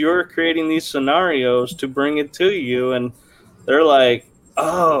that you're creating these scenarios to bring it to you? And they're like,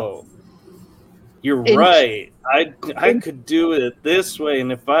 oh, you're right. I could do it this way,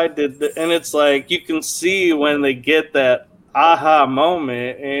 and if I did that, and it's like you can see when they get that aha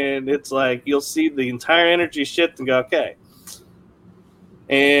moment, and it's like you'll see the entire energy shift and go, okay.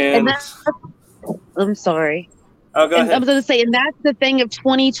 And I'm sorry. Oh, go ahead. I was going to say, and that's the thing of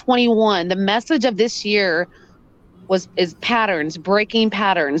 2021. The message of this year is patterns, breaking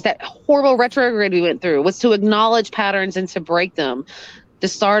patterns. That horrible retrograde we went through was to acknowledge patterns and to break them, to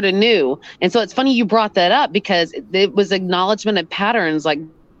start anew. And so it's funny you brought that up, because it was acknowledgement of patterns. Like,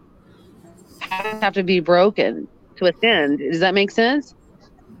 patterns have to be broken to ascend. Does that make sense?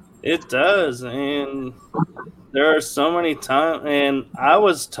 It does. And there are so many times, and I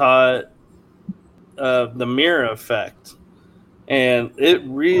was taught the mirror effect. And it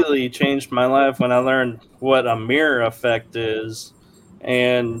really changed my life when I learned what a mirror effect is.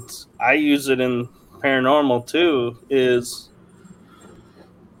 And I use it in paranormal too, is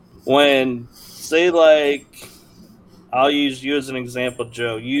when, say, like, I'll use you as an example,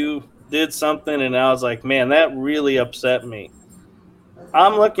 Joe. You did something and I was like, man, that really upset me.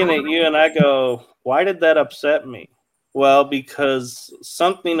 I'm looking at you and I go, why did that upset me? Well, because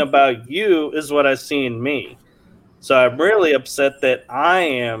something about you is what I see in me. So I'm really upset that I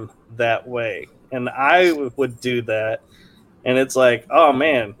am that way and I would do that. And it's like, oh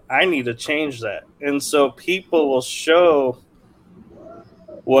man, I need to change that. And so people will show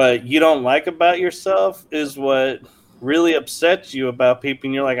what you don't like about yourself is what really upsets you about people.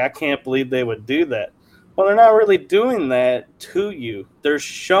 And you're like, I can't believe they would do that. Well, they're not really doing that to you. They're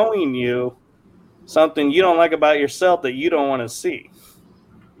showing you something you don't like about yourself that you don't want to see.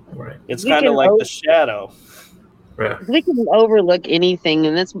 Right. It's kind of like the shadow. Yeah. We can overlook anything,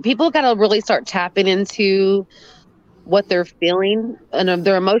 and that's people got to really start tapping into what they're feeling and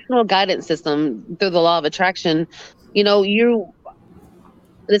their emotional guidance system through the law of attraction. You know,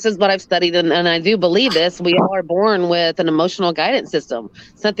 this is what I've studied, and I do believe this. We all are born with an emotional guidance system,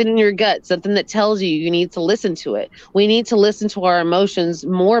 something in your gut, something that tells you need to listen to it. We need to listen to our emotions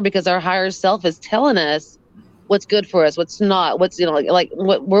more, because our higher self is telling us what's good for us, what's not, what's, like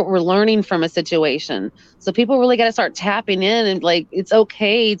what we're learning from a situation. So people really got to start tapping in, and like, it's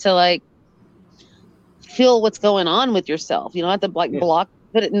okay to like feel what's going on with yourself. You don't have to like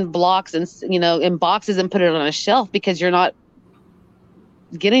put it in blocks and, in boxes and put it on a shelf, because you're not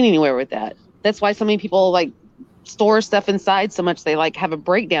getting anywhere with that. That's why so many people like store stuff inside so much they like have a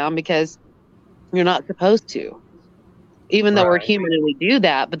breakdown, because you're not supposed to, even though we're human and we do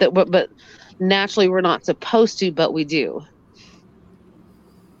that, but naturally we're not supposed to, but we do.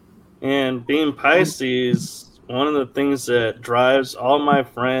 And being Pisces, one of the things that drives all my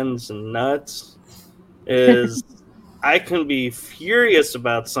friends nuts is I can be furious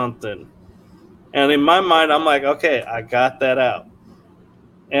about something. And in my mind, I'm like, okay, I got that out.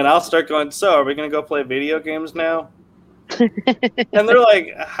 And I'll start going, so are we going to go play video games now? And they're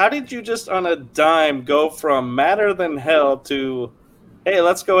like, how did you just on a dime go from madder than hell to, hey,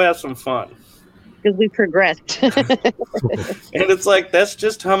 let's go have some fun? Because we progressed. And it's like, that's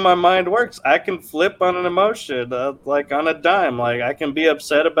just how my mind works. I can flip on an emotion, like on a dime. Like, I can be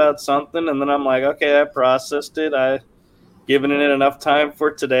upset about something, and then I'm like, okay, I processed it. I've given it enough time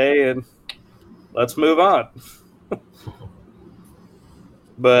for today, and let's move on.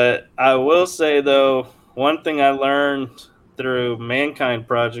 But I will say, though, one thing I learned through Mankind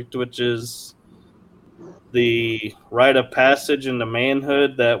Project, which is the rite of passage into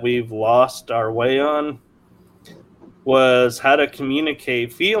manhood that we've lost our way on, was how to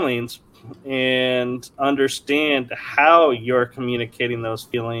communicate feelings and understand how you're communicating those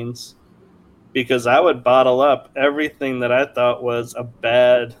feelings. Because I would bottle up everything that I thought was a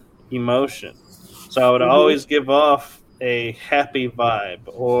bad emotion. So I would always give off a happy vibe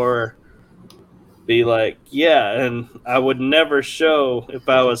or be like, yeah, and I would never show if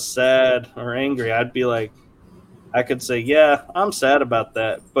I was sad or angry. I'd be like, I could say, yeah, I'm sad about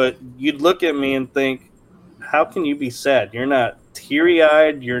that. But you'd look at me and think, how can you be sad? You're not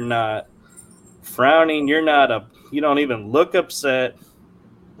teary-eyed. You're not frowning. You don't even look upset.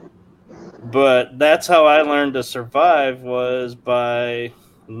 But that's how I learned to survive, was by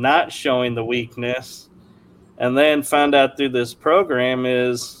not showing the weakness. And then found out through this program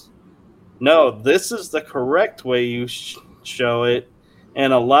is, no, this is the correct way you show it.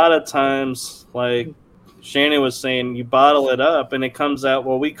 And a lot of times, like Shannon was saying, you bottle it up and it comes out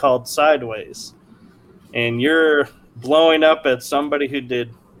what we called sideways. And you're blowing up at somebody who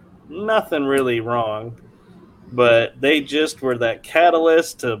did nothing really wrong, but they just were that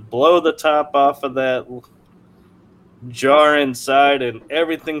catalyst to blow the top off of that jar inside, and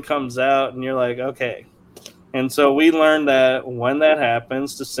everything comes out, and you're like, okay. And so we learned that when that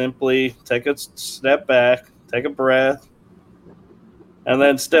happens, to simply take a step back, take a breath, and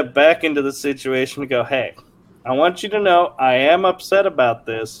then step back into the situation and go, hey, I want you to know I am upset about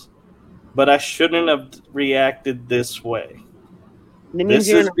this, but I shouldn't have reacted this way. This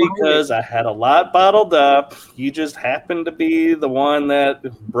is because I had a lot bottled up. You just happened to be the one that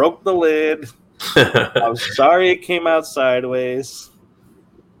broke the lid. I'm sorry it came out sideways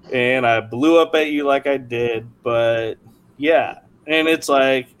and I blew up at you like I did, but yeah. And it's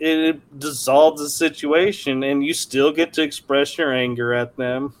like it dissolves the situation and you still get to express your anger at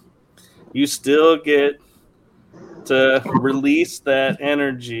them. You still get to release that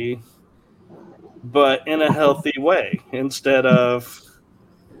energy, but in a healthy way instead of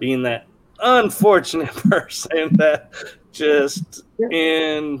being that unfortunate person that just.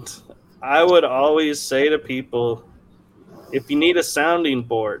 And I would always say to people, if you need a sounding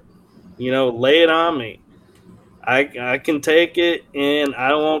board, lay it on me. I can take it and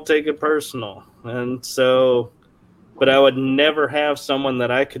I won't take it personal. And so, but I would never have someone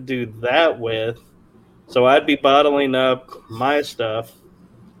that I could do that with. So I'd be bottling up my stuff,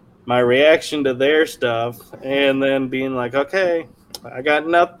 my reaction to their stuff, and then being like, okay, I got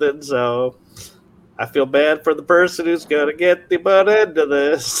nothing. So I feel bad for the person who's going to get the butt end of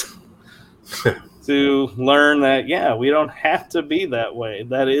this. To learn that, yeah, we don't have to be that way.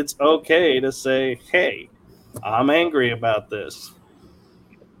 That it's okay to say, hey, I'm angry about this.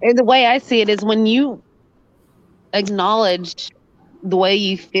 And the way I see it is when you acknowledge the way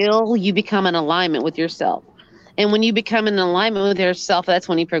you feel, you become in alignment with yourself. And when you become in alignment with yourself, that's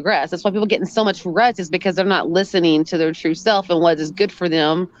when you progress. That's why people get in so much ruts, is because they're not listening to their true self and what is good for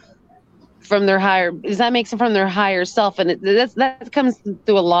them from their higher. Does that make sense? From their higher self? And that comes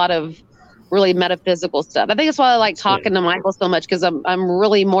through a lot of really metaphysical stuff. I think that's why I like talking to Michael so much, because I'm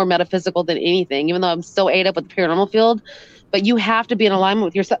really more metaphysical than anything, even though I'm so ate up with the paranormal field. But you have to be in alignment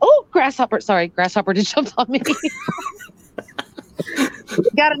with yourself. Oh, grasshopper! Sorry, grasshopper just jumped on me.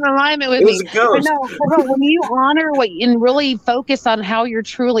 Got in alignment with me. But no, when you honor and really focus on how you're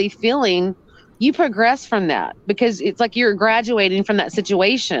truly feeling, you progress from that, because it's like you're graduating from that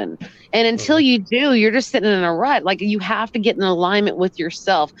situation. And until you do, you're just sitting in a rut. Like, you have to get in alignment with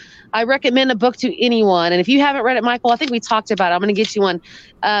yourself. I recommend a book to anyone. And if you haven't read it, Michael, I think we talked about it. I'm going to get you one.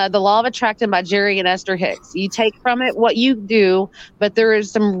 The Law of Attraction by Jerry and Esther Hicks. You take from it what you do, but there is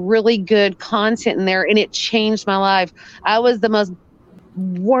some really good content in there, and it changed my life. I was the most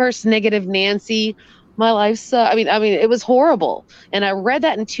worst negative Nancy. My life sucked. I mean, it was horrible. And I read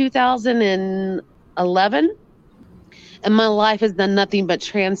that in 2011. And my life has done nothing but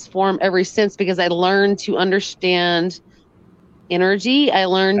transform ever since, because I learned to understand energy. I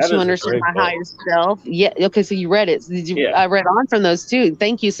learned to understand my higher self. Yeah. Okay. So you read it. I read on from those too.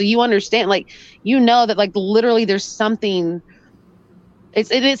 Thank you. So you understand, that literally there's something.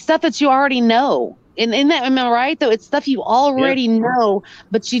 It's stuff that you already know. And that, am I right though? It's stuff you already know,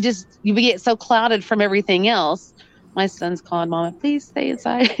 but you get so clouded from everything else. My son's calling, Mama, please stay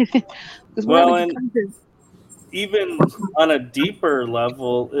inside. Well, and even on a deeper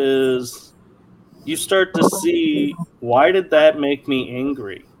level is you start to see, why did that make me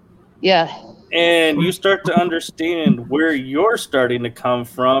angry? Yeah. And you start to understand where you're starting to come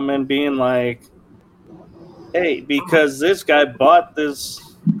from and being like, hey, because this guy bought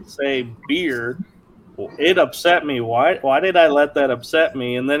this, say, beer, it upset me. Why did I let that upset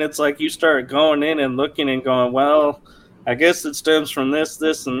me? And then it's like you start going in and looking and going, well, I guess it stems from this,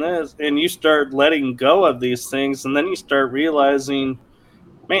 this, and this. And you start letting go of these things. And then you start realizing,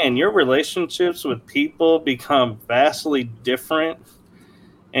 man, your relationships with people become vastly different.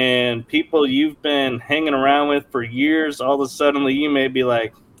 And people you've been hanging around with for years, all of a sudden you may be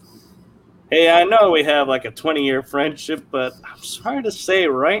like, hey, I know we have like a 20-year friendship, but I'm sorry to say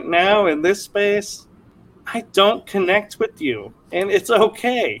right now in this space, I don't connect with you. And it's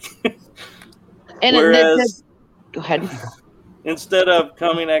okay. And whereas, go ahead. Instead of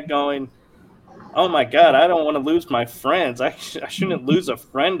coming at going, oh my God, I don't want to lose my friends. I shouldn't lose a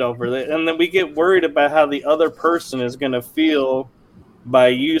friend over that. And then we get worried about how the other person is going to feel by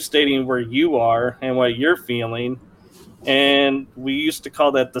you stating where you are and what you're feeling. And we used to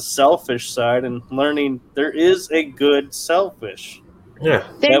call that the selfish side, and learning there is a good selfish. Yeah.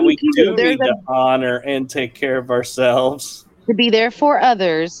 That we do need to honor and take care of ourselves. To be there for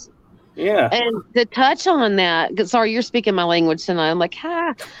others. Yeah. And to touch on that, sorry, you're speaking my language tonight. I'm like,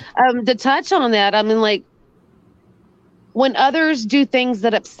 to touch on that, I mean, like, when others do things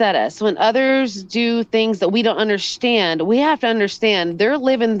that upset us, when others do things that we don't understand, we have to understand they're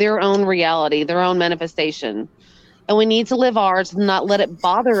living their own reality, their own manifestation. And we need to live ours and not let it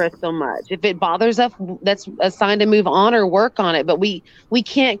bother us so much. If it bothers us, that's a sign to move on or work on it. But we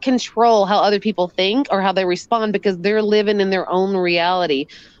can't control how other people think or how they respond, because they're living in their own reality,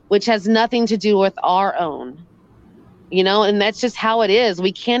 which has nothing to do with our own. And that's just how it is.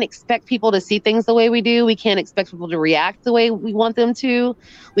 We can't expect people to see things the way we do. We can't expect people to react the way we want them to.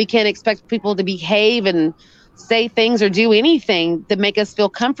 We can't expect people to behave and say things or do anything that make us feel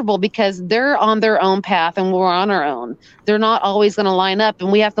comfortable, because they're on their own path and we're on our own. They're not always going to line up,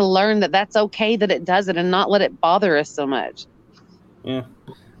 and we have to learn that that's okay that it does it and not let it bother us so much. Yeah.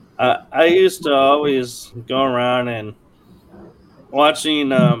 I used to always go around and watching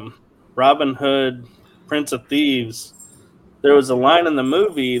Robin Hood, Prince of Thieves. There was a line in the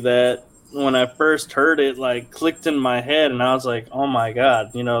movie that when I first heard it, like clicked in my head, and I was like, "Oh my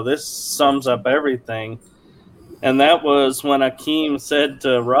god, this sums up everything." And that was when Akeem said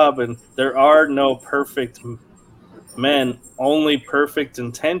to Robin, "There are no perfect men, only perfect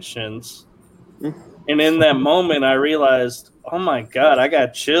intentions." And in that moment, I realized, oh my god, I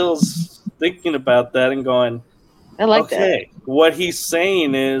got chills thinking about that and going, I like okay, what he's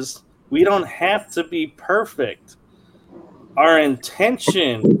saying is we don't have to be perfect. Our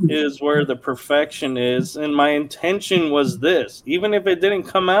intention is where the perfection is, and my intention was this. Even if it didn't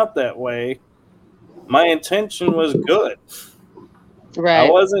come out that way, my intention was good. that. Right.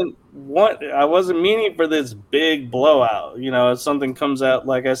 I wasn't meaning for this big blowout. If something comes out,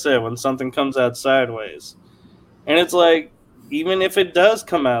 like I said, when something comes out sideways. And it's like, even if it does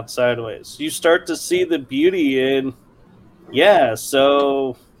come out sideways, you start to see the beauty in, yeah,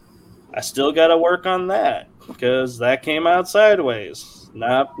 so I still got to work on that because that came out sideways.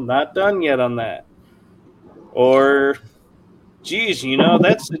 Not done yet on that. Or, geez,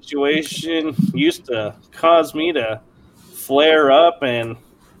 that situation used to cause me to flare up and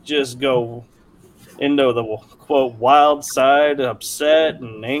just go into the quote wild side, upset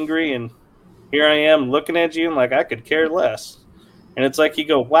and angry, and here I am looking at you and like I could care less. And it's like you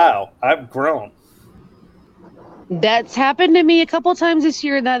go, wow, I've grown. That's happened to me a couple times this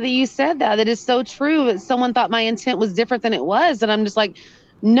year. That you said that is so true. Someone thought my intent was different than it was, and I'm just like,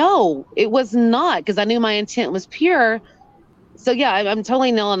 no, it was not, because I knew my intent was pure. So yeah, I'm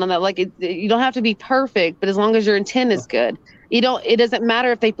totally nailing on that. Like, you don't have to be perfect, but as long as your intent is good, it doesn't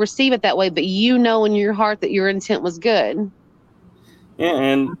matter if they perceive it that way, but in your heart that your intent was good. Yeah,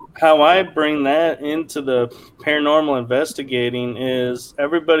 and how I bring that into the paranormal investigating is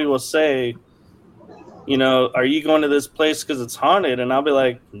everybody will say, are you going to this place because it's haunted? And I'll be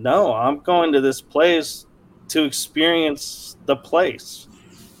like, no, I'm going to this place to experience the place.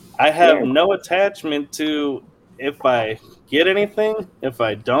 I have no attachment to if I get anything, if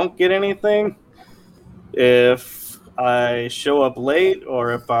I don't get anything, if I show up late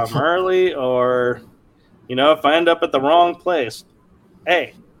or if I'm early or, if I end up at the wrong place.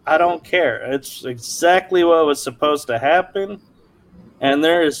 Hey, I don't care. It's exactly what was supposed to happen. And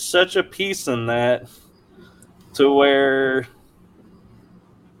there is such a peace in that to where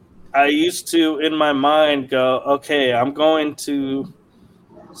I used to, in my mind, go, okay, I'm going to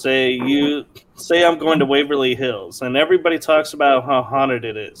say I'm going to Waverly Hills, and everybody talks about how haunted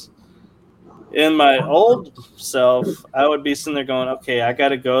it is. In my old self, I would be sitting there going, okay, I got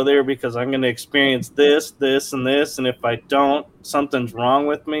to go there because I'm going to experience this, this, and this. And if I don't, something's wrong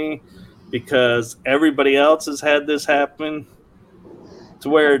with me because everybody else has had this happen. To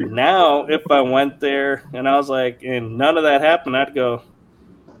where now, if I went there and I was like, and none of that happened, I'd go,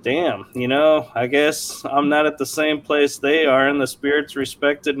 damn, I guess I'm not at the same place they are, and the spirits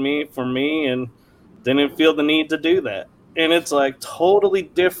respected me for me and didn't feel the need to do that. And it's like totally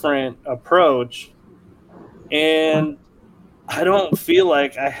different approach. And I don't feel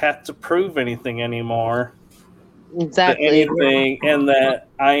like I have to prove anything anymore. Exactly. To anything, and that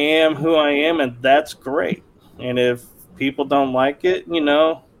I am who I am, and that's great. And if people don't like it,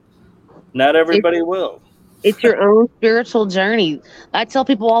 not everybody will. It's your own spiritual journey. I tell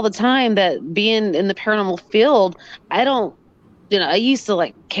people all the time that being in the paranormal field, I used to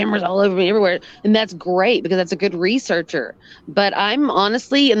like cameras all over me everywhere, and that's great because that's a good researcher. But I'm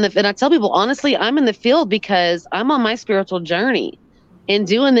honestly and I tell people honestly, I'm in the field because I'm on my spiritual journey, and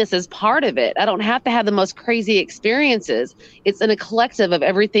doing this is part of it. I don't have to have the most crazy experiences. It's in a collective of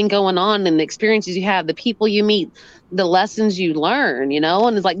everything going on and the experiences you have, the people you meet, the lessons you learn, and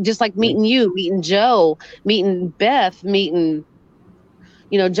it's like just like meeting you, meeting Joe, meeting Beth, meeting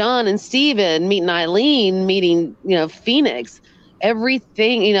John and Steven, meeting Eileen, meeting Phoenix.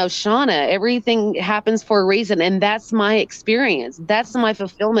 Everything, Shauna, everything happens for a reason. And that's my experience. That's my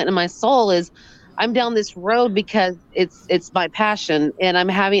fulfillment in my soul is I'm down this road because it's my passion, and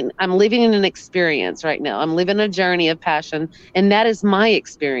I'm living in an experience right now. I'm living a journey of passion, and that is my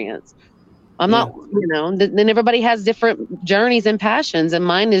experience. I'm not, then everybody has different journeys and passions, and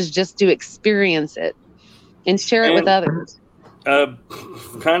mine is just to experience it and share it with others. A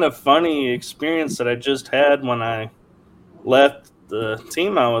kind of funny experience that I just had when I left the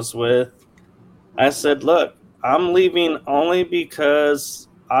team I was with. I said, look, I'm leaving only because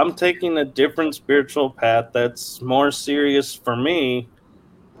I'm taking a different spiritual path that's more serious for me.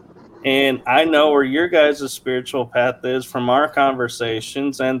 And I know where your guys' spiritual path is from our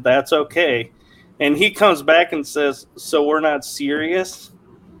conversations, and that's okay. And he comes back and says, so we're not serious?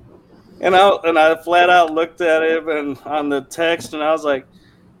 And I flat out looked at him and on the text, and I was like,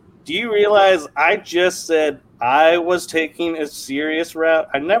 do you realize I just said I was taking a serious route?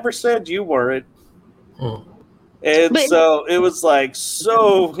 I never said you weren't. And so it was like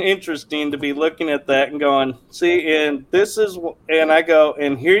so interesting to be looking at that and going, see, and this is, and I go,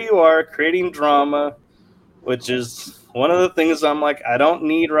 and here you are creating drama, which is one of the things I'm like, I don't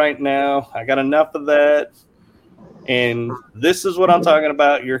need right now. I got enough of that. And this is what I'm talking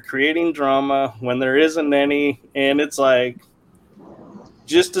about. You're creating drama when there isn't any. And it's like,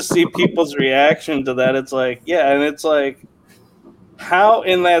 just to see people's reaction to that, it's like, yeah. And it's like, how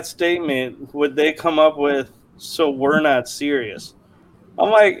in that statement would they come up with, so we're not serious? I'm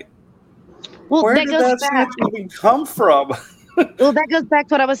like, well, where did that sentence even come from? Well, that goes back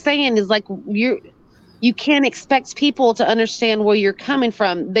to what I was saying, is like, you can't expect people to understand where you're coming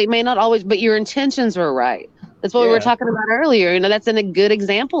from. They may not always, but your intentions were right. That's what we were talking about earlier. You know, that's a good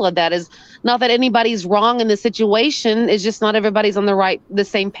example of that. Is not that anybody's wrong in the situation. It's just not everybody's on the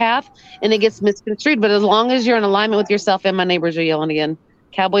same path, and it gets misconstrued. But as long as you're in alignment with yourself, and my neighbors are yelling again.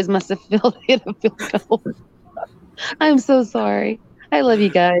 Cowboys must have filled it a field goal. I'm so sorry. I love you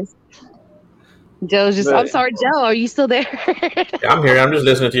guys. Joe's just, I'm sorry, Joe, are you still there? Yeah, I'm here. I'm just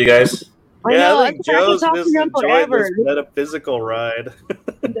listening to you guys. Yeah, I think Joe's just enjoying this metaphysical ride.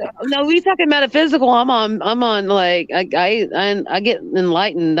 No, we talking metaphysical. I'm on like, I get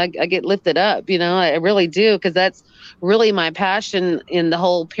enlightened. I get lifted up, you know, I really do. Cause that's really my passion in the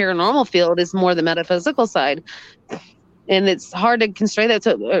whole paranormal field, is more the metaphysical side. And it's hard to constrain that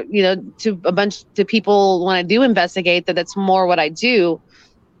to, you know, to people when I do investigate, that's more what I do.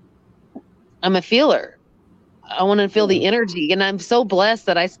 I'm a feeler. I want to feel the energy. And I'm so blessed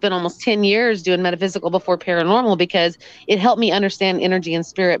that I spent almost 10 years doing metaphysical before paranormal, because it helped me understand energy and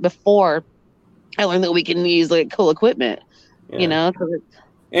spirit before I learned that we can use like cool equipment, you know?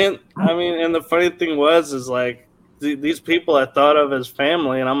 And I mean, and the funny thing is like these people I thought of as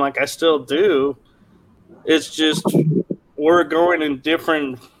family, and I'm like, I still do. It's just, we're going in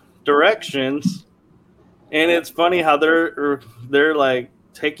different directions. And it's funny how they're like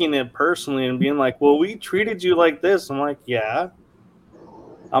taking it personally and being like, well, we treated you like this. I'm like, yeah.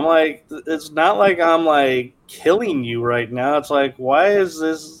 I'm like, it's not like I'm like killing you right now. It's like, why is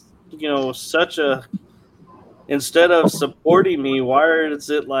this, you know, such a, instead of supporting me, why is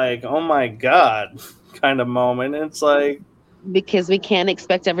it like, oh my God kind of moment? And it's like, because we can't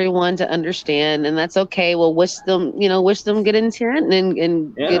expect everyone to understand, and that's okay. We'll wish them good intent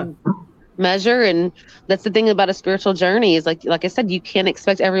and good measure. And that's the thing about a spiritual journey, is like I said, you can't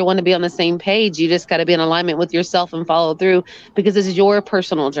expect everyone to be on the same page. You just got to be in alignment with yourself and follow through, because this is your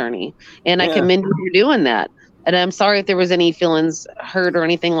personal journey. And I commend you for doing that. And I'm sorry if there was any feelings hurt or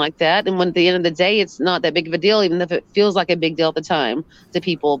anything like that. And when at the end of the day, it's not that big of a deal, even if it feels like a big deal at the time to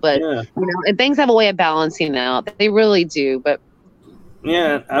people. But you know, and things have a way of balancing out. They really do. But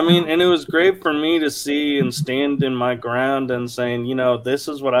yeah, I mean, and it was great for me to see and stand in my ground and saying, you know, this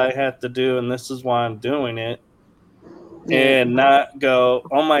is what I have to do, and this is why I'm doing it. And not go,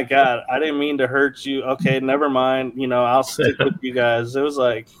 oh my God, I didn't mean to hurt you. Okay, never mind. You know, I'll stick with you guys. It was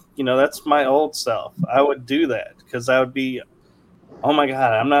like, you know, that's my old self. I would do that because I would be, oh my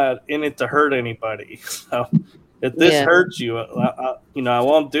God, I'm not in it to hurt anybody. So if this hurts you, you know, I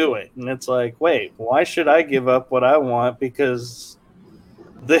won't do it. And it's like, wait, why should I give up what I want? Because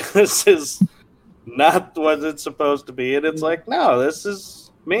this is not what it's supposed to be. And it's like, no, this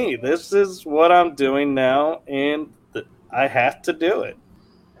is me. This is what I'm doing now. And I have to do it.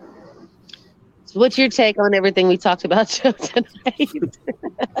 So what's your take on everything we talked about, Joe, tonight?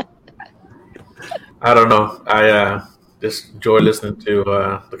 I don't know. I just enjoy listening to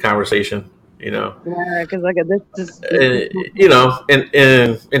the conversation. You know, because like this you know,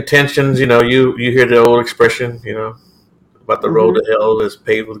 in intentions. You know, you hear the old expression. You know, about the road to hell is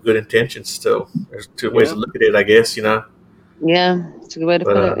paved with good intentions. Still, there's two ways to look at it, I guess. You know. Yeah, it's a good way to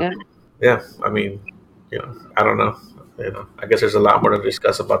put it. Yeah, I mean, you know, I don't know. You know, I guess there's a lot more to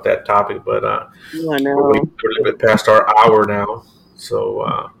discuss about that topic, but we're a little bit past our hour now.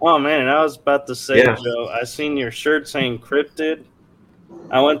 So, oh man, I was about to say, Joe, I seen your shirt saying cryptid.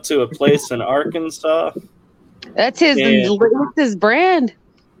 I went to a place in Arkansas. That's his brand.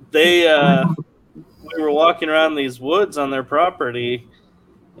 We were walking around these woods on their property,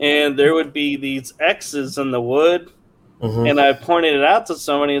 and there would be these X's in the wood. Mm-hmm. And I pointed it out to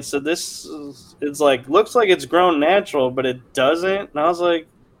somebody and said, it's like, looks like it's grown natural, but it doesn't. And I was like,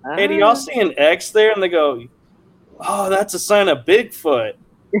 hey, do y'all see an X there? And they go, oh, that's a sign of Bigfoot.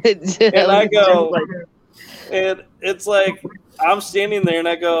 And I go, and it's like, I'm standing there and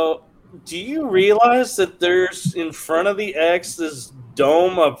I go, do you realize that there's in front of the X this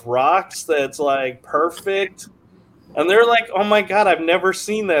dome of rocks that's like perfect? And they're like, oh my God, I've never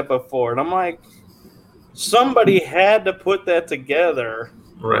seen that before. And I'm like, somebody had to put that together.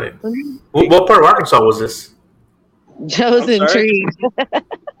 Right. What part of Arkansas was this? Joe's intrigued.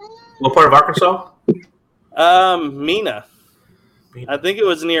 What part of Arkansas? Mena. I think it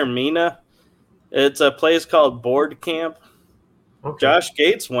was near Mena. It's a place called Board Camp. Okay. Josh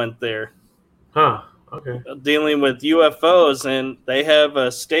Gates went there. Huh. Okay. Dealing with UFOs, and they have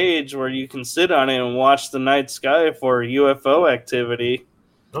a stage where you can sit on it and watch the night sky for UFO activity.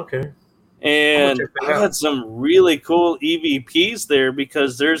 Okay. And I had some really cool EVPs there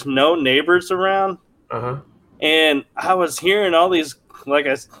because there's no neighbors around. Uh-huh. And I was hearing all these, like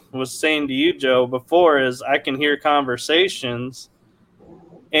I was saying to you, Joe, before, is I can hear conversations.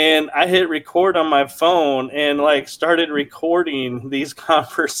 And I hit record on my phone and like started recording these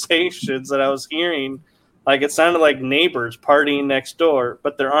conversations that I was hearing. Like it sounded like neighbors partying next door,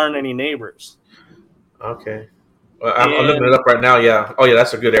 but there aren't any neighbors. Okay. Well, I'm looking it up right now. Yeah. Oh, yeah,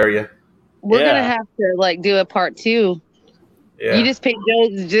 that's a good area. We're gonna have to like do a part 2. Yeah. You just picked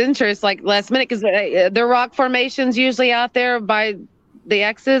Joe's interest like last minute because the rock formations usually out there by the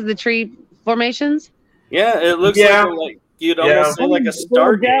X's, the tree formations. Yeah, it looks like you'd almost say like a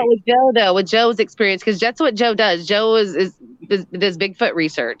Stargate. With Joe though, with Joe's experience, because that's what Joe does. Joe is does Bigfoot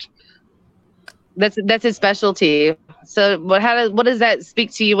research. That's his specialty. So what does that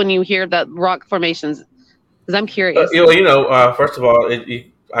speak to you when you hear the rock formations? Because I'm curious. First of all,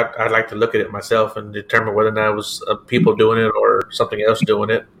 I'd like to look at it myself and determine whether or not it was people doing it or something else doing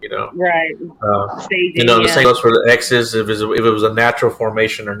it. Right. Staging, the same goes for the X's if it was a natural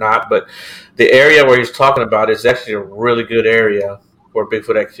formation or not. But the area where he's talking about is actually a really good area for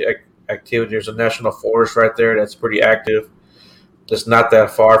Bigfoot activity. There's a national forest right there that's pretty active. It's not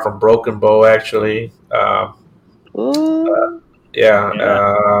that far from Broken Bow, actually.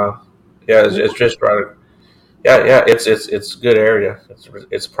 It's just right. Yeah, it's a good area.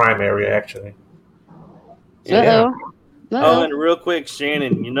 It's prime area, actually. Yeah. Oh, and real quick,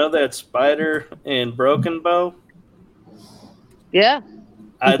 Shannon, you know that spider in Broken Bow? Yeah.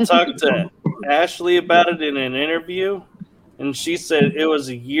 I talked to Ashley about it in an interview, and she said it was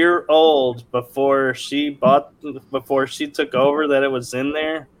a year old before she took over that it was in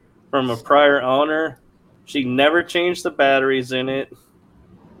there from a prior owner. She never changed the batteries in it.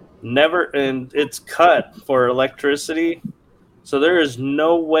 Never, and it's cut for electricity. So there is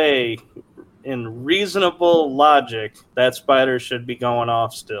no way in reasonable logic that spider should be going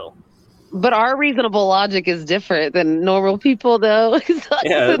off still. But our reasonable logic is different than normal people, though.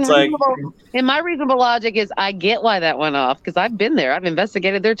 And my reasonable logic is I get why that went off because I've been there. I've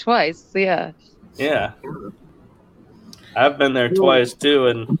investigated there twice. So yeah. Yeah. I've been there twice too,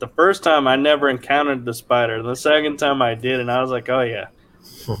 and the first time I never encountered the spider. The second time I did, and I was like, "Oh yeah,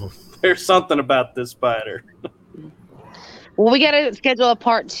 there's something about this spider." Well, we got to schedule a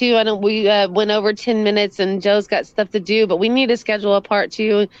part 2. I know we went over 10 minutes and Joe's got stuff to do, but we need to schedule a part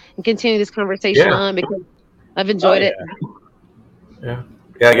 2 and continue this conversation on because I've enjoyed it. Yeah,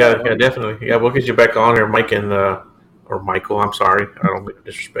 definitely. Yeah, we'll get you back on here, Mike or Michael. I'm sorry. I don't mean to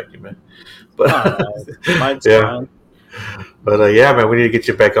disrespect you, man. But Mike's fine. But man, we need to get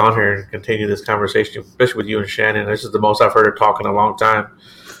you back on here and continue this conversation, especially with you and Shannon. This is the most I've heard her talk in a long time.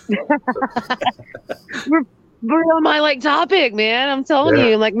 We're on my topic, man. I'm telling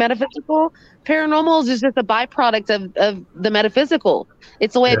you, metaphysical, paranormal is just a byproduct of the metaphysical.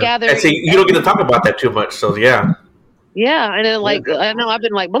 It's a way of gathering. And see, you don't get to talk about that too much, so yeah. Yeah, and then I know I've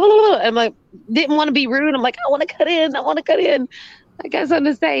been blah, blah, blah. I'm didn't want to be rude. I'm I want to cut in. I got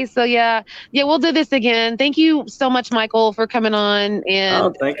something to say. So yeah, we'll do this again. Thank you so much, Michael, for coming on.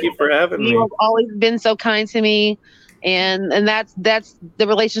 And thank you for having me. You've always been so kind to me. And that's the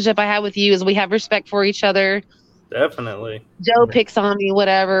relationship I have with you is we have respect for each other. Definitely. Joe picks on me,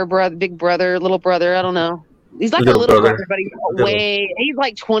 whatever, big brother, little brother. I don't know. He's like a little brother, but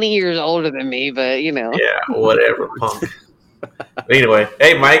he's 20 years older than me, but Yeah, whatever, punk. Anyway,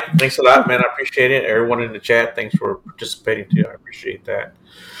 hey, Mike, thanks a lot, man. I appreciate it. Everyone in the chat, thanks for participating too. I appreciate that.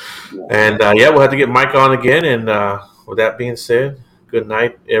 And we'll have to get Mike on again. And with that being said, good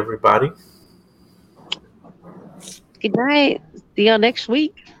night, everybody. Good night. See y'all next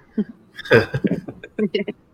week.